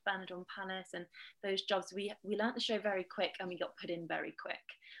 especially like Benidorm Palace and those jobs, we learnt the show very quick and we got put in very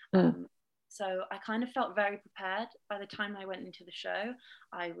quick. So I kind of felt very prepared. By the time I went into the show,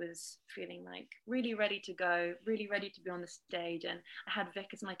 I was feeling like really ready to go, really ready to be on the stage. And I had Vic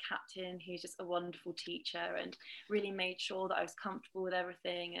as my captain, who's just a wonderful teacher and really made sure that I was comfortable with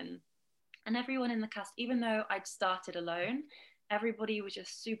everything. And everyone in the cast, even though I'd started alone, everybody was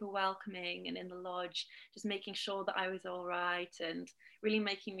just super welcoming and in the lodge, just making sure that I was all right and really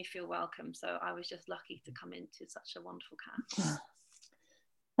making me feel welcome. So I was just lucky to come into such a wonderful cast.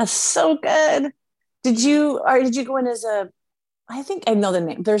 That's so good. Did you go in as a, I think I know the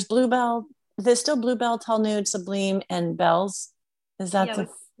name. There's Bluebell. There's still Bluebell, Tall Nude, Sublime, and Bells. Is that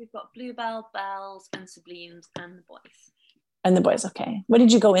we've got Bluebell, Bells, and Sublimes, and the boys. And the boys, okay. What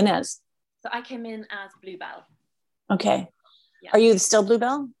did you go in as? So I came in as Bluebell. Okay. Yeah. Are you still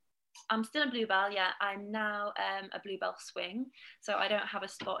Bluebell? I'm still a Bluebell, yeah. I'm now a Bluebell swing. So I don't have a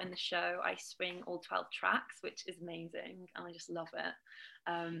spot in the show. I swing all 12 tracks, which is amazing. And I just love it.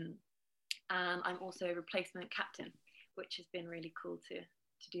 And I'm also a replacement captain, which has been really cool to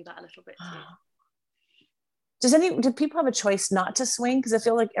do that a little bit too. Do people have a choice not to swing? Because I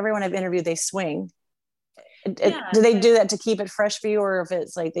feel like everyone I've interviewed, they swing. Do they do that to keep it fresh for you, or if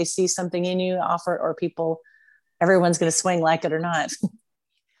it's like they see something in you, offer it, or everyone's going to swing, like it or not?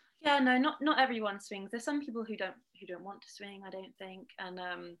 Yeah, no, not everyone swings. There's some people who don't want to swing, I don't think. And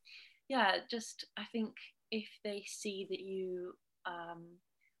just I think if they see that you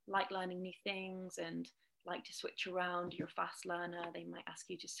like learning new things and like to switch around, you're a fast learner, they might ask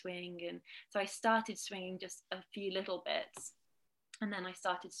you to swing. And so I started swinging just a few little bits, and then I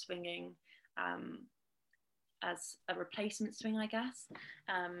started swinging as a replacement swing, I guess.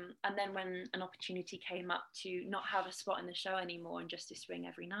 And then when an opportunity came up to not have a spot in the show anymore and just to swing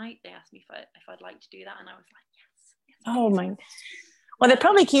every night, they asked me if I'd like to do that, and I was like, yes. Oh my. Well, that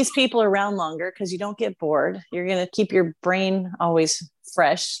probably keeps people around longer because you don't get bored. You're going to keep your brain always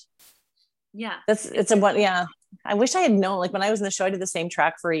fresh. Yeah. Yeah. I wish I had known, like when I was in the show, I did the same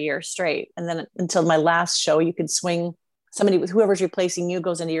track for a year straight. And then until my last show, you could swing, somebody with whoever's replacing you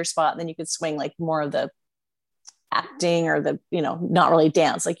goes into your spot, and then you could swing like more of the acting or the, not really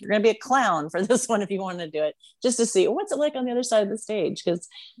dance. Like you're going to be a clown for this one if you want to do it, just to see what's it like on the other side of the stage. Because,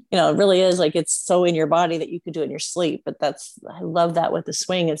 it really is like, it's so in your body that you could do it in your sleep. But I love that with the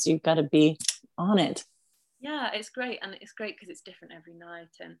swing, is you've got to be on it. Yeah, it's great. And it's great because it's different every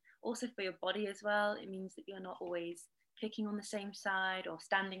night. And also for your body as well, it means that you're not always kicking on the same side or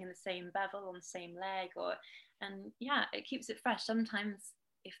standing in the same bevel on the same leg, and it keeps it fresh. Sometimes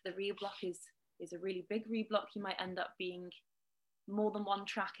if the reblock is a really big reblock, you might end up being more than one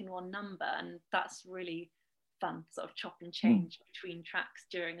track in one number, and that's really fun, sort of chop and change between tracks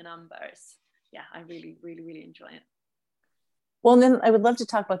during a number. I really, really, really enjoy it. Well, and then I would love to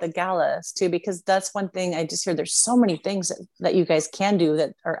talk about the galas too, because that's one thing I just hear. There's so many things that you guys can do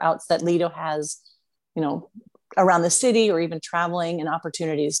that are out that Lido has, around the city or even traveling, and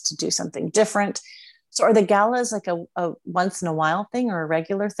opportunities to do something different. So are the galas like a once in a while thing or a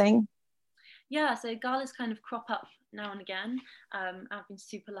regular thing? Yeah, so galas kind of crop up now and again. I've been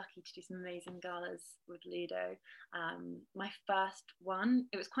super lucky to do some amazing galas with Lido. My first one,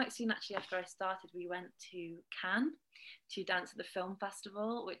 it was quite soon actually after I started, we went to Cannes to dance at the film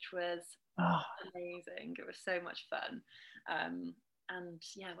festival, which was amazing. It was so much fun. And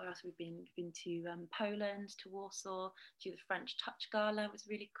where else we've been to Poland, to Warsaw, to the French Touch Gala. It was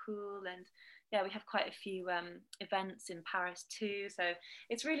really cool. And we have quite a few events in Paris too. So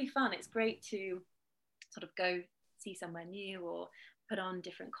it's really fun. It's great to sort of go see somewhere new or put on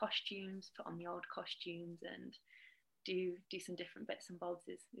different costumes, put on the old costumes, and do some different bits and bobs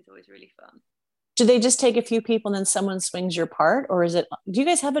is always really fun. Do they just take a few people and then someone swings your part? Or do you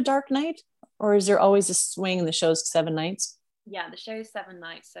guys have a dark night? Or is there always a swing in the show's 7 nights? Yeah, the show's 7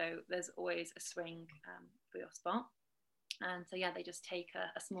 nights. So there's always a swing for your spot. And so, they just take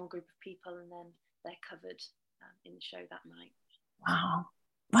a small group of people and then they're covered in the show that night.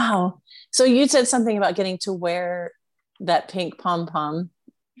 Wow. So you said something about getting to wear that pink pom-pom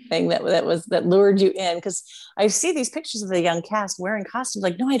thing that lured you in, because I see these pictures of the young cast wearing costumes.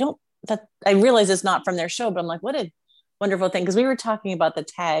 Like, no, I don't. I realize it's not from their show, but I'm like, what a wonderful thing. Because we were talking about the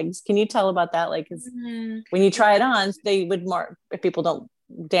tags. Can you tell about that? Like, when you try it on, they would mark, if people don't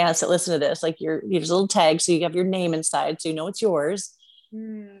dance that listen to this, like there's a little tag, so you have your name inside, so you know it's yours.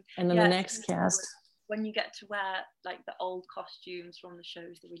 And then the next cast, when you get to wear like the old costumes from the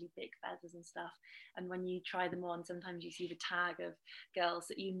shows, the really big feathers and stuff, and when you try them on, sometimes you see the tag of girls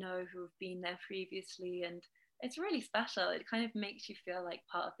that who have been there previously, and it's really special. It kind of makes you feel like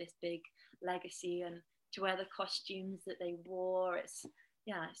part of this big legacy, and to wear the costumes that they wore, it's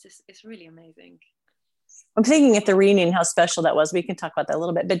really amazing. I'm thinking at the reunion, how special that was. We can talk about that a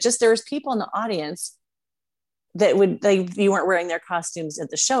little bit, but just there was people in the audience that would like, you weren't wearing their costumes at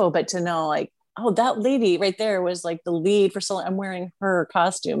the show, but to know like, oh, that lady right there was like the lead for so long. I'm wearing her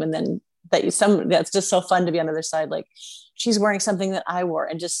costume. And then that's just so fun to be on the other side. Like she's wearing something that I wore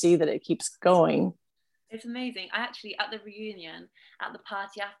and just see that it keeps going. It's amazing. I actually, at the reunion, at the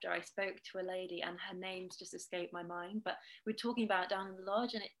party after, I spoke to a lady and her name's just escaped my mind, but we're talking about down in the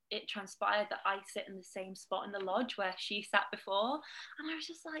lodge, and it transpired that I sit in the same spot in the lodge where she sat before. And I was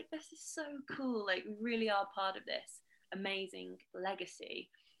just like, this is so cool. Like, we really are part of this amazing legacy.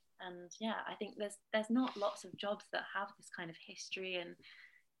 And yeah, I think there's not lots of jobs that have this kind of history, and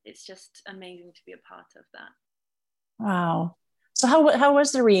it's just amazing to be a part of that. Wow. So how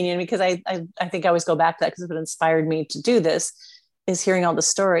was the reunion? Because I think I always go back to that because what inspired me to do this is hearing all the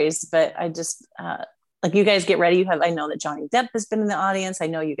stories. But I just like, you guys get ready. I know that Johnny Depp has been in the audience. I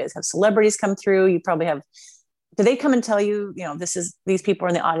know you guys have celebrities come through. You probably have. Did they come and tell you, these people are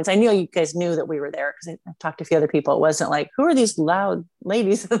in the audience? I knew you guys knew that we were there because I talked to a few other people. It wasn't like, who are these loud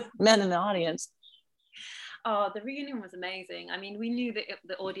ladies, men in the audience? Oh, the reunion was amazing. I mean, we knew that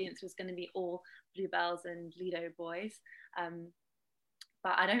the audience was going to be all Bluebells and Lido boys.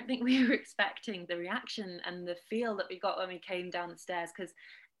 But I don't think we were expecting the reaction and the feel that we got when we came down the stairs, because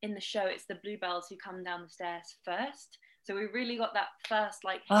in the show, it's the Bluebells who come down the stairs first. So we really got that first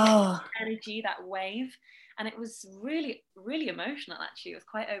like energy, that wave. And it was really, really emotional, actually. It was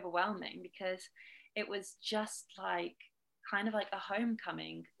quite overwhelming because it was just like kind of like a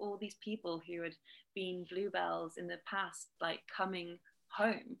homecoming. All these people who had been Bluebells in the past, like coming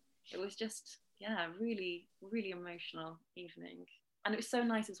home. It was just, yeah, really, really emotional evening. And it was so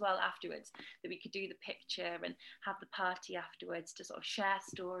nice as well afterwards that we could do the picture and have the party afterwards to sort of share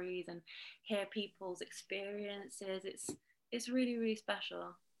stories and hear people's experiences. It's really, really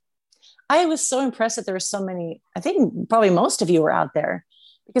special. I was so impressed that there were so many. I think probably most of you were out there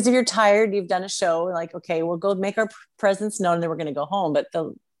because if you're tired, you've done a show, like, okay, we'll go make our presence known and then we're going to go home. But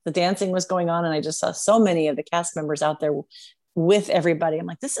the dancing was going on and I just saw so many of the cast members out there with everybody. I'm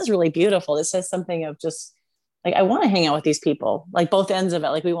like, this is really beautiful. This says something of just like, I want to hang out with these people, like both ends of it.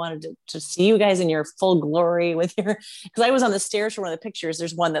 Like we wanted to see you guys in your full glory with your, because I was on the stairs for one of the pictures.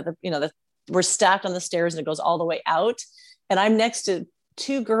 There's one that, we're stacked on the stairs and it goes all the way out. And I'm next to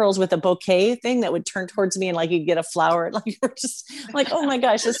two girls with a bouquet thing that would turn towards me and like you'd get a flower. Like we're just like, oh my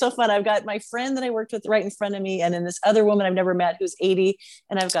gosh, it's so fun. I've got my friend that I worked with right in front of me. And then this other woman I've never met who's 80.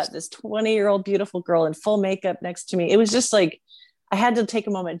 And I've got this 20-year-old beautiful girl in full makeup next to me. It was just like, I had to take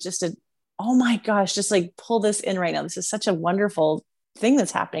a moment just to, oh my gosh, just like pull this in right now. This is such a wonderful thing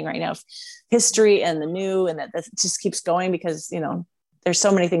that's happening right now. History and the new, and that just keeps going because, there's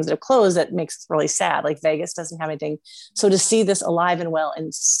so many things that have closed that makes it really sad. Like Vegas doesn't have anything. So to see this alive and well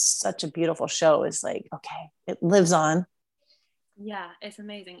in such a beautiful show is like, okay, it lives on. Yeah, it's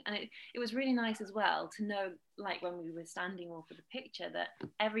amazing. And it was really nice as well to know, like when we were standing all for the picture, that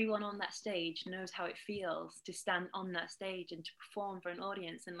everyone on that stage knows how it feels to stand on that stage and to perform for an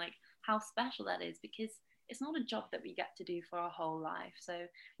audience, and like how special that is, because it's not a job that we get to do for our whole life. So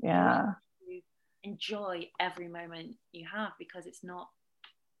yeah, you enjoy every moment you have because it's not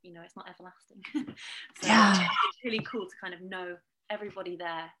everlasting. So yeah, it's really cool to kind of know everybody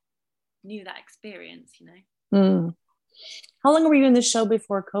there knew that experience, How long were you in the show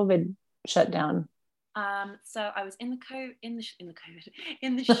before COVID shut down? So I was in the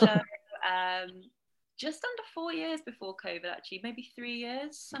show just under 4 years before COVID, actually, maybe 3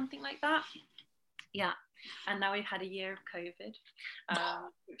 years, something like that. Yeah. And now we've had a year of COVID,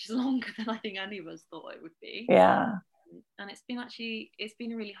 which is longer than I think any of us thought it would be. Yeah. And it's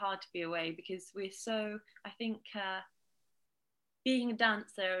been really hard to be away because we're so, I think, being a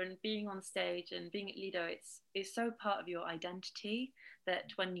dancer and being on stage and being at Lido, it's so part of your identity that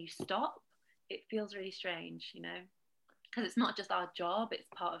when you stop, it feels really strange, because it's not just our job, it's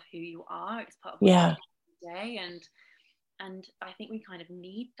part of who you are, it's part of what you do every day, and I think we kind of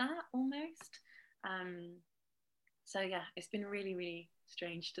need that almost. So yeah, it's been really, really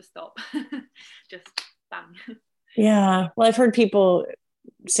strange to stop. Just bang. Yeah. Well, I've heard people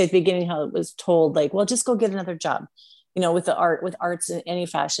say at the beginning how it was told, like, well, just go get another job, with arts in any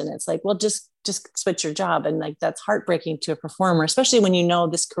fashion. It's like, well, just switch your job. And like, that's heartbreaking to a performer, especially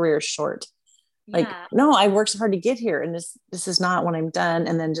when this career is short. Like, no, I worked so hard to get here and this is not when I'm done.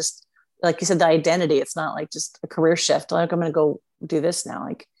 And then just like you said, the identity, it's not like just a career shift. Like I'm going to go do this now.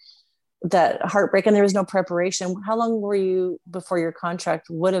 Like that heartbreak, and there was no preparation. How long were you before your contract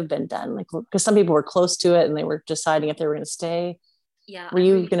would have been done? Like, because some people were close to it and they were deciding if they were going to stay. Yeah. Were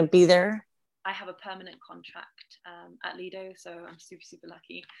you going to be there? I have a permanent contract at Lido, so I'm super, super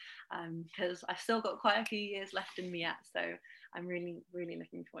lucky because I've still got quite a few years left in me yet. So I'm really, really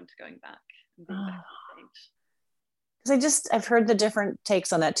looking forward to going back and being back on stage. Because I've heard the different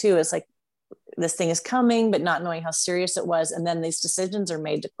takes on that too. It's like this thing is coming, but not knowing how serious it was. And then these decisions are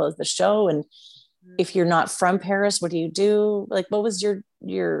made to close the show. And if you're not from Paris, what do you do? Like, what was your,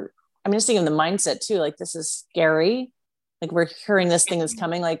 I'm just thinking of the mindset too. Like, this is scary. Like, we're hearing this thing is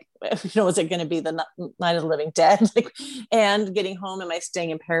coming. Like, is it going to be the Night of the Living Dead? Like, and getting home, am I staying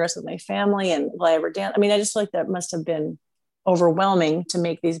in Paris with my family? And will I ever dance? I mean, I just feel like that must have been overwhelming to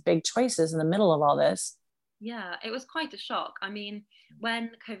make these big choices in the middle of all this. Yeah, it was quite a shock. I mean, when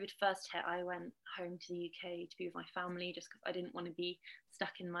COVID first hit, I went home to the UK to be with my family just because I didn't want to be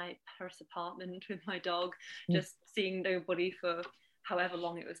stuck in my Paris apartment with my dog, just seeing nobody for however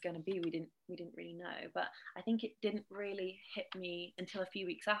long it was going to be. We didn't really know. But I think it didn't really hit me until a few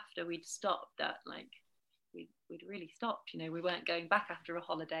weeks after we'd stopped that, like, we'd really stopped. You know, we weren't going back after a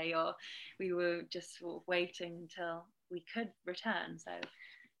holiday, or we were just sort of waiting until we could return. So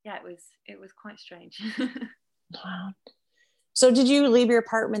yeah, it was quite strange. Wow. So did you leave your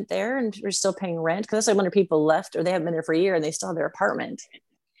apartment there and you're still paying rent? Because that's like when people left or they haven't been there for a year and they still have their apartment.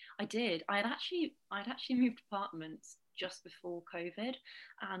 I did. I'd actually moved apartments just before COVID,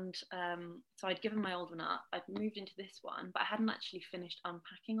 and so I'd given my old one up. I'd moved into this one, but I hadn't actually finished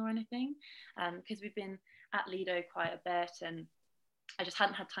unpacking or anything, because we've been at Lido quite a bit, and I just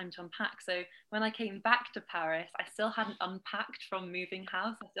hadn't had time to unpack. So when I came back to Paris, I still hadn't unpacked from moving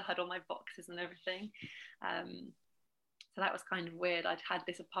house. I still had all my boxes and everything. So that was kind of weird. I'd had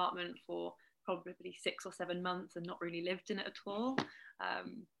this apartment for probably 6 or 7 months and not really lived in it at all.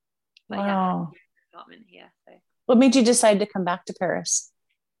 But wow. Yeah, apartment here. So what made you decide to come back to Paris?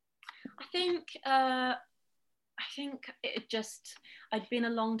 I think it just, I'd been a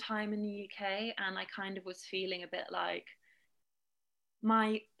long time in the UK, and I kind of was feeling a bit like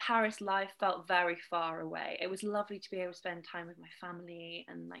my Paris life felt very far away. It was lovely to be able to spend time with my family,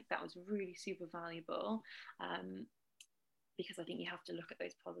 and like that was really super valuable, because I think you have to look at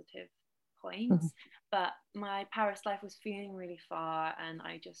those positive points. But my Paris life was feeling really far, and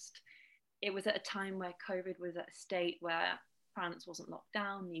it was at a time where COVID was at a state where France wasn't locked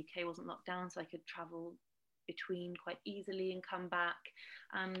down, the UK wasn't locked down, so I could travel between quite easily and come back.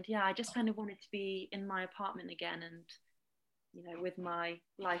 And yeah, I just kind of wanted to be in my apartment again, and you know, with my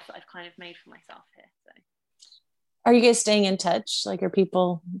life that I've kind of made for myself here. So are you guys staying in touch? Like, are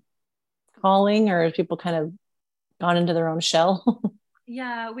people calling, or are people kind of gone into their own shell?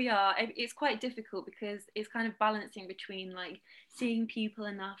 yeah, we are. It's quite difficult because it's kind of balancing between like seeing people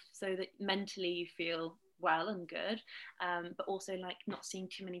enough so that mentally you feel well and good, but also like not seeing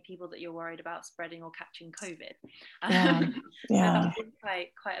too many people that you're worried about spreading or catching COVID. Yeah. Yeah. So that's been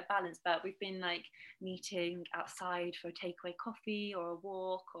quite a balance. But we've been like meeting outside for a takeaway coffee or a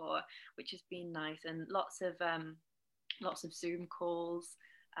walk, which has been nice, and lots of Zoom calls.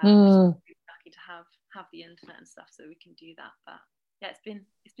 We're lucky to have the internet and stuff, so we can do that. But yeah,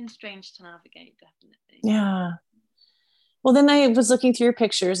 it's been strange to navigate, definitely. Yeah. Well, then I was looking through your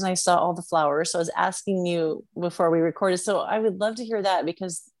pictures and I saw all the flowers. So I was asking you before we recorded. So I would love to hear that,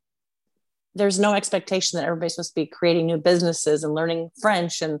 because there's no expectation that everybody's supposed to be creating new businesses and learning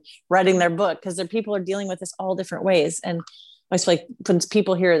French and writing their book, because people are dealing with this all different ways. And I feel like when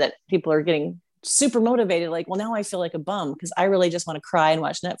people hear that people are getting super motivated, like, well, now I feel like a bum because I really just want to cry and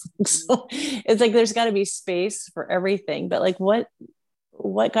watch Netflix. So it's like there's got to be space for everything. But like, what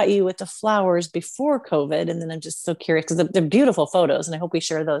got you with the flowers before COVID? And then I'm just so curious, because they're beautiful photos, and I hope we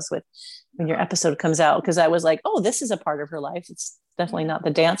share those with when your episode comes out, because I was like, oh, this is a part of her life. It's definitely not the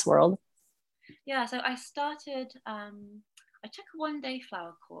dance world. Yeah, so I started, I took a 1-day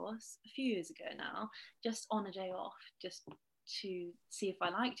flower course a few years ago now, just on a day off, just to see if I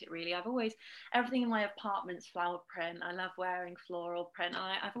liked it really. Everything in my apartment's flower print. I love wearing floral print.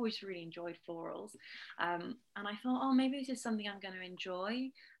 I've always really enjoyed florals. And I thought, oh, maybe this is something I'm going to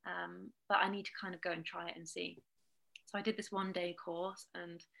enjoy, but I need to kind of go and try it and see. So I did this 1-day course,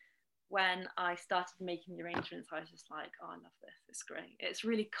 and when I started making the arrangements, I was just like, oh, I love this. It's great. It's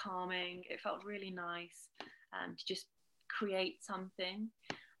really calming. It felt really nice to just create something.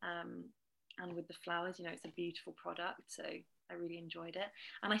 And with the flowers, you know, it's a beautiful product. So I really enjoyed it.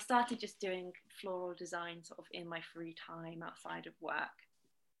 And I started just doing floral design sort of in my free time outside of work,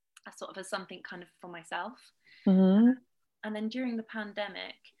 sort of as something kind of for myself. And then during the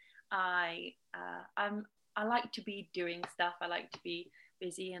pandemic, I like to be doing stuff. I like to be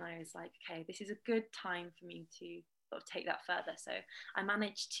busy, and I was like, okay, this is a good time for me to sort of take that further. So I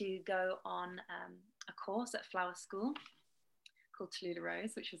managed to go on a course at Flower School called Tallulah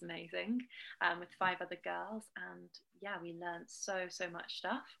Rose, which was amazing, with 5 other girls. And yeah, we learned so much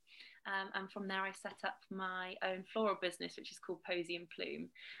stuff. And from there, I set up my own floral business, which is called Posy and Plume.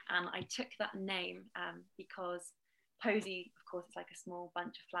 And I took that name because Posy, of course, it's like a small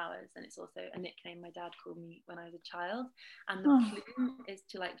bunch of flowers, and it's also a nickname my dad called me when I was a child. And the plume is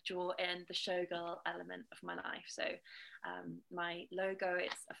to like draw in the showgirl element of my life. So my logo,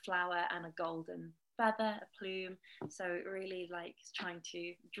 it's a flower and a golden feather, a plume. So it really like trying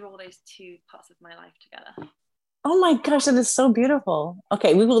to draw those 2 parts of my life together. Oh my gosh, that is so beautiful.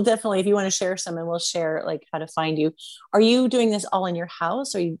 Okay, we will definitely, if you want to share some, and we'll share like how to find you. Are you doing this all in your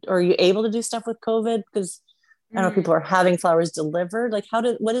house? Are you able to do stuff with COVID? Because I don't know if people are having flowers delivered. Like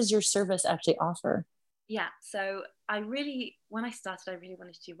what does your service actually offer? Yeah, so when I started, I really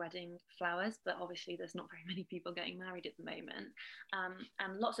wanted to do wedding flowers, but obviously there's not very many people getting married at the moment.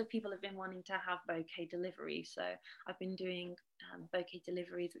 And lots of people have been wanting to have bouquet delivery. So I've been doing bouquet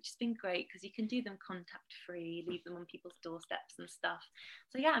deliveries, which has been great because you can do them contact free, leave them on people's doorsteps and stuff.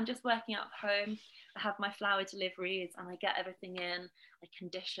 So yeah, I'm just working out of home. I have my flower deliveries and I get everything in, I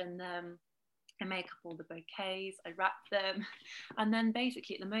condition them, I make up all the bouquets, I wrap them, and then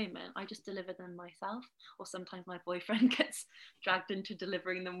basically at the moment I just deliver them myself, or sometimes my boyfriend gets dragged into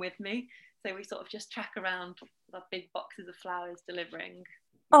delivering them with me. So we sort of just track around with our big boxes of flowers delivering.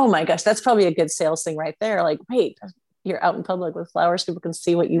 Oh my gosh, that's probably a good sales thing right there. Like, wait, you're out in public with flowers, people can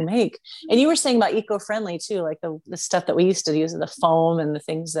see what you make. And you were saying about eco-friendly too, like the stuff that we used to use, the foam and the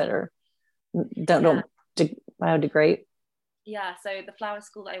things that don't biodegrade. Yeah, so the flower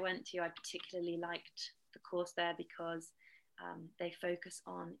school that I went to, I particularly liked the course there because they focus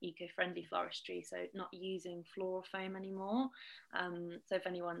on eco-friendly floristry, so not using floral foam anymore. So if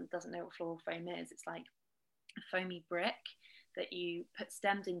anyone doesn't know what floral foam is, it's like a foamy brick that you put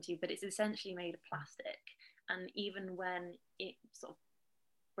stems into, but it's essentially made of plastic. And even when it sort of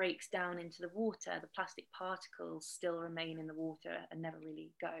breaks down into the water, the plastic particles still remain in the water and never really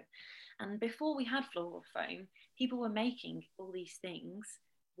go. And before we had floral foam, people were making all these things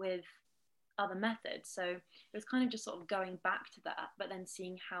with other methods. So it was kind of just sort of going back to that, but then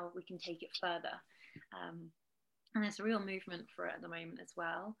seeing how we can take it further. And there's a real movement for it at the moment as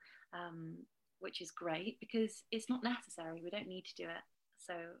well, which is great because it's not necessary. We don't need to do it.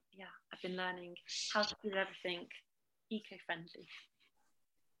 So yeah, I've been learning how to do everything eco-friendly.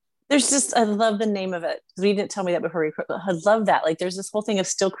 There's just, I love the name of it. We didn't tell me that before. I love that. Like there's this whole thing of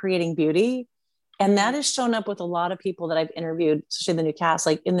still creating beauty. And that has shown up with a lot of people that I've interviewed, especially the new cast,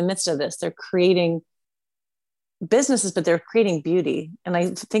 like in the midst of this, they're creating businesses, but they're creating beauty. And I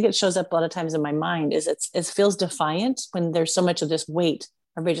think it shows up a lot of times in my mind is it feels defiant when there's so much of this weight,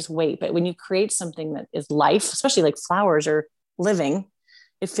 everybody just wait. But when you create something that is life, especially like flowers or living,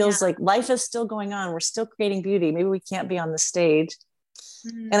 it feels like life is still going on. We're still creating beauty. Maybe we can't be on the stage.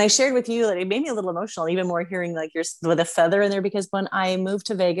 And I shared with you that it made me a little emotional, even more hearing like you're with a feather in there, because when I moved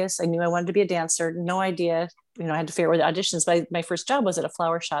to Vegas, I knew I wanted to be a dancer. No idea, I had to figure out where the auditions, but my first job was at a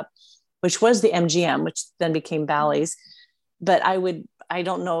flower shop, which was the MGM, which then became Bally's. But I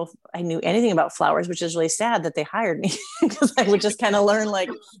don't know if I knew anything about flowers, which is really sad that they hired me because I would just kind of learn like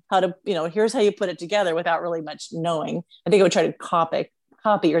how to, here's how you put it together without really much knowing. I think I would try to copy,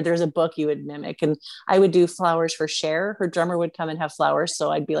 or there's a book you would mimic. And I would do flowers for Cher. Her drummer would come and have flowers.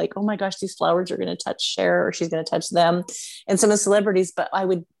 So I'd be like, oh my gosh, these flowers are going to touch Cher, or she's going to touch them. And some of the celebrities, but I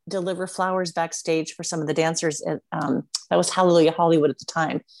would deliver flowers backstage for some of the dancers. At, that was Hallelujah Hollywood at the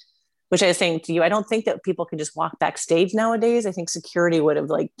time, which I was saying to you, I don't think that people can just walk backstage nowadays. I think security would have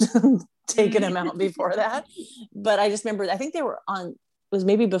like taken them out before that. But I just remember, I think they were on, it was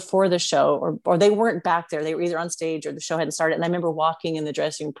maybe before the show, or they weren't back there. They were either on stage or the show hadn't started. And I remember walking in the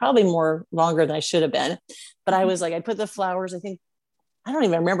dressing room, probably longer than I should have been. But I was like, I put the flowers, I don't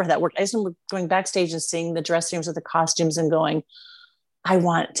even remember how that worked. I just remember going backstage and seeing the dressing rooms with the costumes and going, I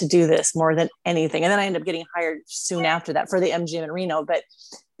want to do this more than anything. And then I ended up getting hired soon after that for the MGM in Reno. But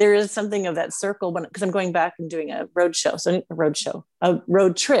there is something of that circle because I'm going back and doing a road trip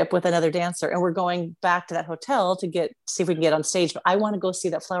with another dancer. And we're going back to that hotel to see if we can get on stage. But I want to go see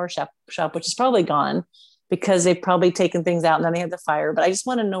that flower shop, which is probably gone because they've probably taken things out and then they had the fire. But I just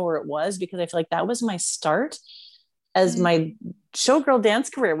want to know where it was because I feel like that was my start as my showgirl dance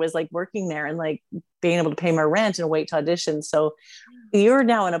career was like working there and like being able to pay my rent and wait to audition. So you're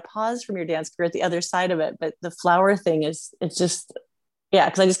now in a pause from your dance career at the other side of it. But the flower thing it's just, yeah,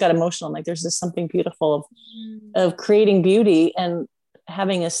 because I just got emotional. I'm like, there's just something beautiful of creating beauty and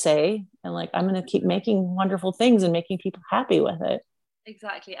having a say. And like, I'm going to keep making wonderful things and making people happy with it.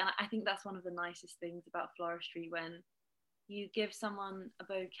 Exactly. And I think that's one of the nicest things about floristry. When you give someone a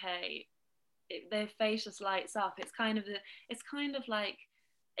bouquet, their face just lights up. It's kind of like,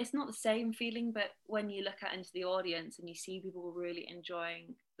 it's not the same feeling, but when you look out into the audience and you see people really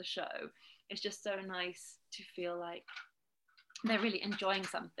enjoying the show, it's just so nice to feel like they're really enjoying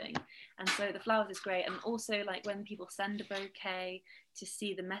something. And so the flowers is great. And also, like, when people send a bouquet, to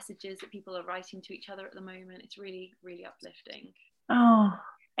see the messages that people are writing to each other at the moment, it's really, really uplifting. Oh,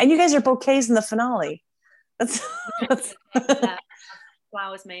 and you guys are bouquets in the finale. That's Yeah,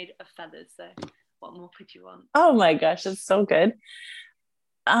 flowers made of feathers, so what more could you want? Oh my gosh, that's so good.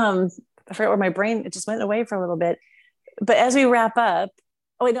 I forgot where my brain, it just went away for a little bit. But as we wrap up,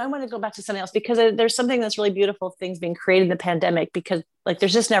 oh wait, no, I want to go back to something else, because there's something that's really beautiful things being created in the pandemic, because like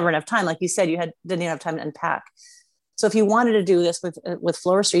there's just never enough time. Like you said, didn't even have time to unpack. So if you wanted to do this with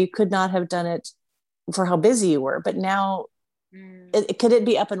Floristry, you could not have done it for how busy you were. But now, could it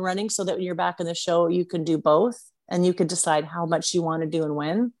be up and running so that when you're back in the show, you can do both and you could decide how much you want to do and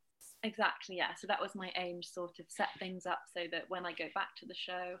when? Exactly, yeah. So that was my aim, sort of set things up so that when I go back to the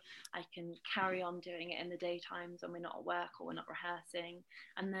show, I can carry on doing it in the daytimes when we're not at work or we're not rehearsing.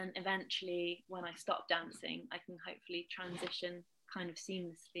 And then eventually, when I stop dancing, I can hopefully transition kind of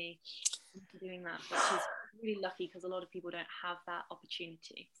seamlessly into doing that, which is really lucky because a lot of people don't have that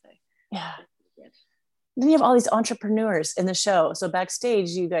opportunity. So yeah, really good. Then you have all these entrepreneurs in the show. So backstage,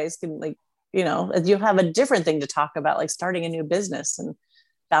 you guys can, like, you have a different thing to talk about, like starting a new business and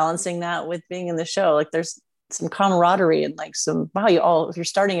balancing that with being in the show. Like there's some camaraderie and like if you're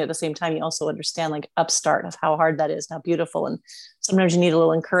starting at the same time, you also understand like upstart of how hard that is, how beautiful. And sometimes you need a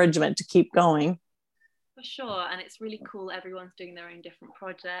little encouragement to keep going. For sure. And it's really cool. Everyone's doing their own different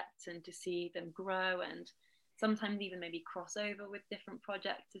projects, and to see them grow and sometimes even maybe cross over with different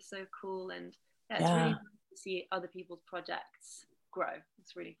projects is so cool. And it's really nice to see other people's projects grow.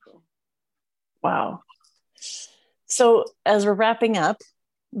 It's really cool. Wow. So as we're wrapping up,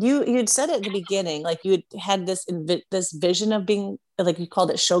 you'd said it at the beginning, like you had this vision of being, like you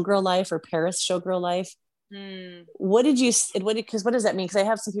called it showgirl life or Paris showgirl life. What does that mean? Because I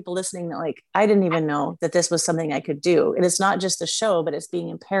have some people listening that like, I didn't even know that this was something I could do. And it's not just a show, but it's being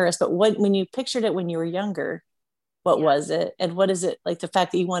in Paris. But when you pictured it when you were younger, what was it? And what is it like, the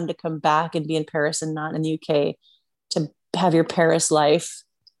fact that you wanted to come back and be in Paris and not in the UK to have your Paris life,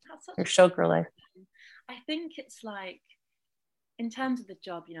 your showgirl life? I think it's like, in terms of the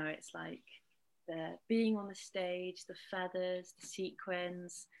job, it's like the being on the stage, the feathers, the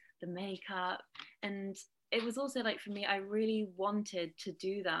sequins, the makeup. And it was also like, for me, I really wanted to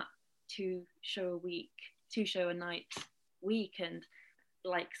do that 2 show a night week, and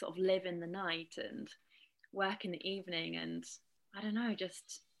like sort of live in the night and work in the evening. And I don't know,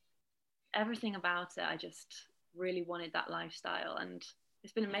 just everything about it, I just really wanted that lifestyle. And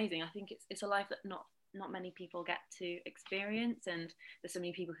it's been amazing. I think it's a life that not many people get to experience, and there's so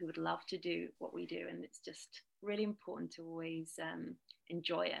many people who would love to do what we do, and it's just really important to always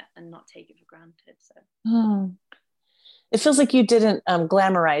enjoy it and not take it for granted. So it feels like you didn't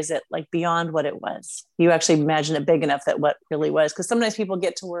glamorize it like beyond what it was. You actually imagine it big enough that what really was, because sometimes people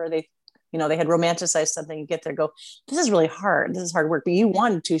get to where they had romanticized something and get there, go, this is really hard, this is hard work, but you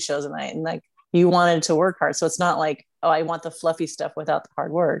wanted 2 shows a night and like you wanted to work hard. So it's not like, oh, I want the fluffy stuff without the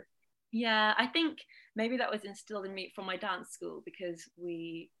hard work. Yeah, I think maybe that was instilled in me from my dance school, because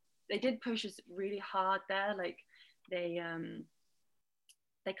they did push us really hard there. Like they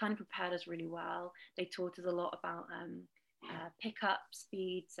kind of prepared us really well. They taught us a lot about pickup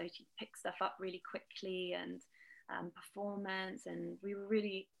speed, so to pick stuff up really quickly, and performance, and we were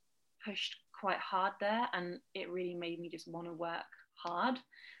really pushed quite hard there, and it really made me just want to work hard.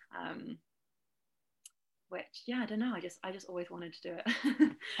 Which, I don't know, I just always wanted to do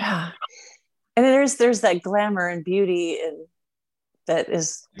it. Yeah. And there's that glamour and beauty, and that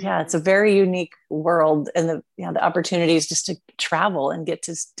is, it's a very unique world, and the opportunities just to travel and get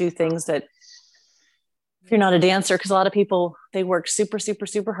to do things that, if you're not a dancer, because a lot of people, they work super, super,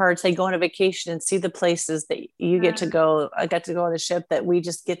 super hard. So they go on a vacation and see the places that you get to go. I got to go on the ship that we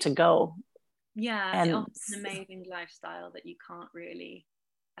just get to go. Yeah, and it's an amazing lifestyle that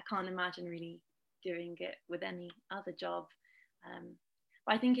I can't imagine really doing it with any other job.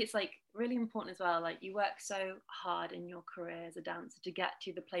 But I think it's like really important as well, like you work so hard in your career as a dancer to get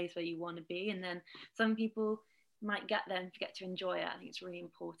to the place where you want to be, and then some people might get there and forget to enjoy it. I think it's really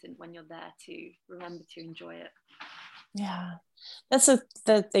important when you're there to remember to enjoy it. Yeah, that's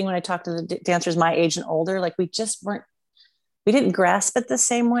the thing when I talk to the dancers my age and older, like we didn't grasp it the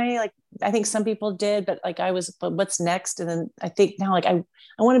same way. Like I think some people did, but like but what's next? And then I think now, like I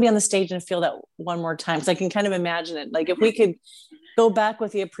want to be on the stage and feel that one more time. So I can kind of imagine it. Like if we could go back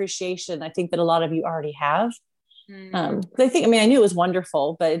with the appreciation, I think that a lot of you already have, 'Cause I mean, I knew it was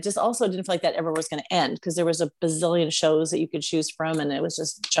wonderful, but it just also didn't feel like that ever was going to end, because there was a bazillion shows that you could choose from, and it was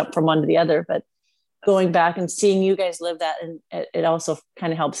just jump from one to the other. But going back and seeing you guys live that, and it also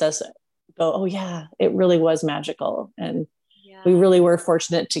kind of helps us go, oh yeah, it really was magical, and we really were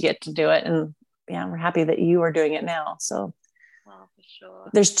fortunate to get to do it. And yeah, we're happy that you are doing it now. So well, for sure,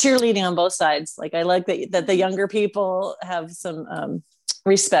 there's cheerleading on both sides. Like, I like that the younger people have some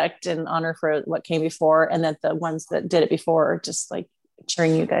respect and honor for what came before, and that the ones that did it before are just like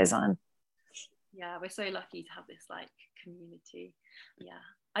cheering you guys on. Yeah, we're so lucky to have this like community. Yeah,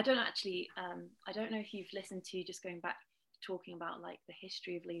 I don't know if you've listened to, just going back talking about like the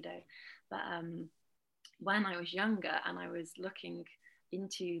history of Lido, but when I was younger and I was looking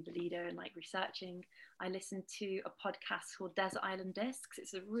into the Lido and like researching, I listened to a podcast called Desert Island Discs.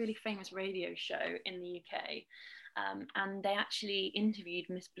 It's a really famous radio show in the UK. And they actually interviewed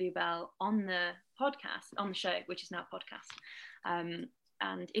Miss Bluebell on the show, which is now a podcast.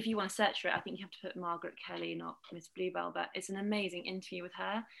 And if you want to search for it, I think you have to put Margaret Kelly, not Miss Bluebell, but it's an amazing interview with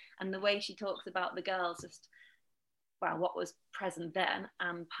her. And the way she talks about the girls, just, well, what was present then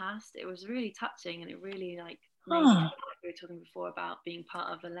and past, it was really touching, and it really like made you feel like we were talking before about being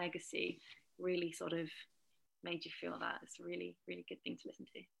part of a legacy, really sort of made you feel that. It's a really, really good thing to listen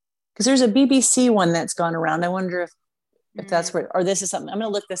to. Because there's a BBC one that's gone around. I wonder if that's where, or this is something, I'm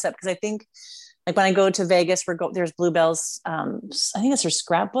going to look this up, because I think like when I go to Vegas, there's Bluebell's, I think it's her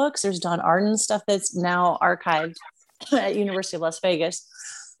scrapbooks. There's Don Arden stuff that's now archived at University of Las Vegas.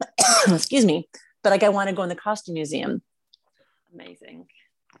 Excuse me. But like, I want to go in the costume museum. Amazing.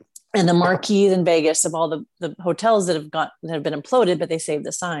 And the marquees in Vegas of all the hotels that have been imploded, but they saved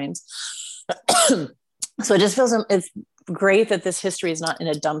the signs. So it just feels, it's great that this history is not in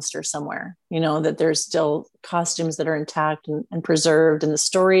a dumpster somewhere, that there's still costumes that are intact and preserved, and the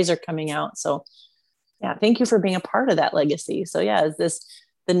stories are coming out. So yeah, thank you for being a part of that legacy. So yeah, is this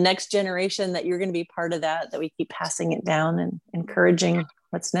the next generation that you're going to be part of that we keep passing it down and encouraging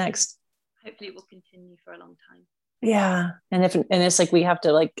what's next? Hopefully it will continue for a long time. Yeah. And it's like, we have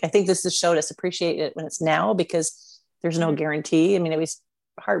to, like, I think this has showed us appreciate it when it's now, because there's no guarantee. I mean, it was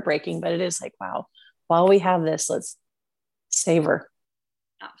heartbreaking, but it is like, wow, while we have this, let's savor.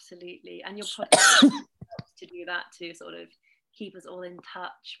 Absolutely. And your podcast helps to do that, to sort of keep us all in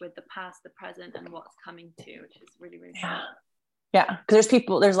touch with the past, the present, and what's coming to, which is really, really cool. Yeah. Because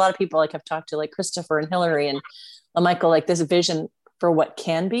there's a lot of people like I've talked to, like Christopher and Hillary and Michael, like this vision for what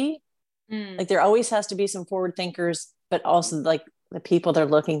can be. Like there always has to be some forward thinkers, but also like the people that are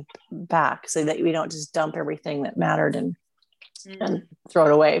looking back, so that we don't just dump everything that mattered and throw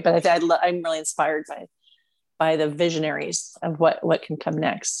it away. But I'm really inspired by the visionaries of what can come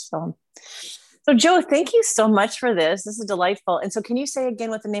next. So Jo, thank you so much for this. This is delightful. And so can you say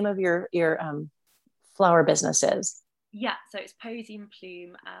again what the name of your flower business is? Yeah, so it's Posy and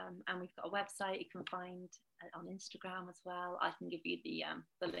Plume, and we've got a website you can find on Instagram as well. I can give you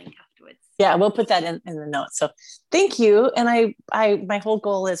the link afterwards. Yeah, we'll put that in the notes. So thank you. And I my whole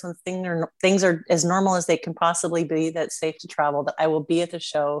goal is, when things are as normal as they can possibly be, that's safe to travel, that I will be at the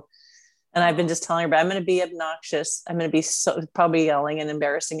show. And I've been just telling her, but I'm going to be obnoxious. I'm going to be probably yelling and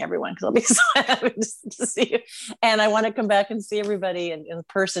embarrassing everyone, because I'll be so happy to see you. And I want to come back and see everybody in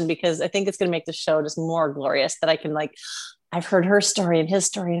person, because I think it's going to make the show just more glorious, that I can, like, I've heard her story and his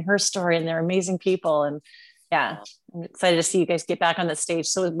story and her story, and they're amazing people. And yeah, I'm excited to see you guys get back on the stage.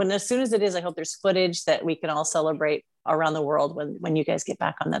 So as soon as it is, I hope there's footage that we can all celebrate around the world when you guys get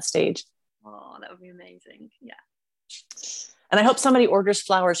back on that stage. Oh, that would be amazing. Yeah. And I hope somebody orders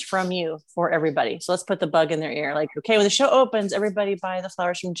flowers from you for everybody. So let's put the bug in their ear. Like, okay, when the show opens, everybody buy the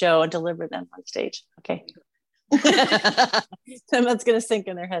flowers from Jo and deliver them on stage. Okay. That's going to sink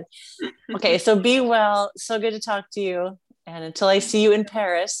in their head. Okay. So be well. So good to talk to you. And until I see you in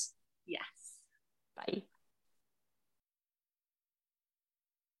Paris,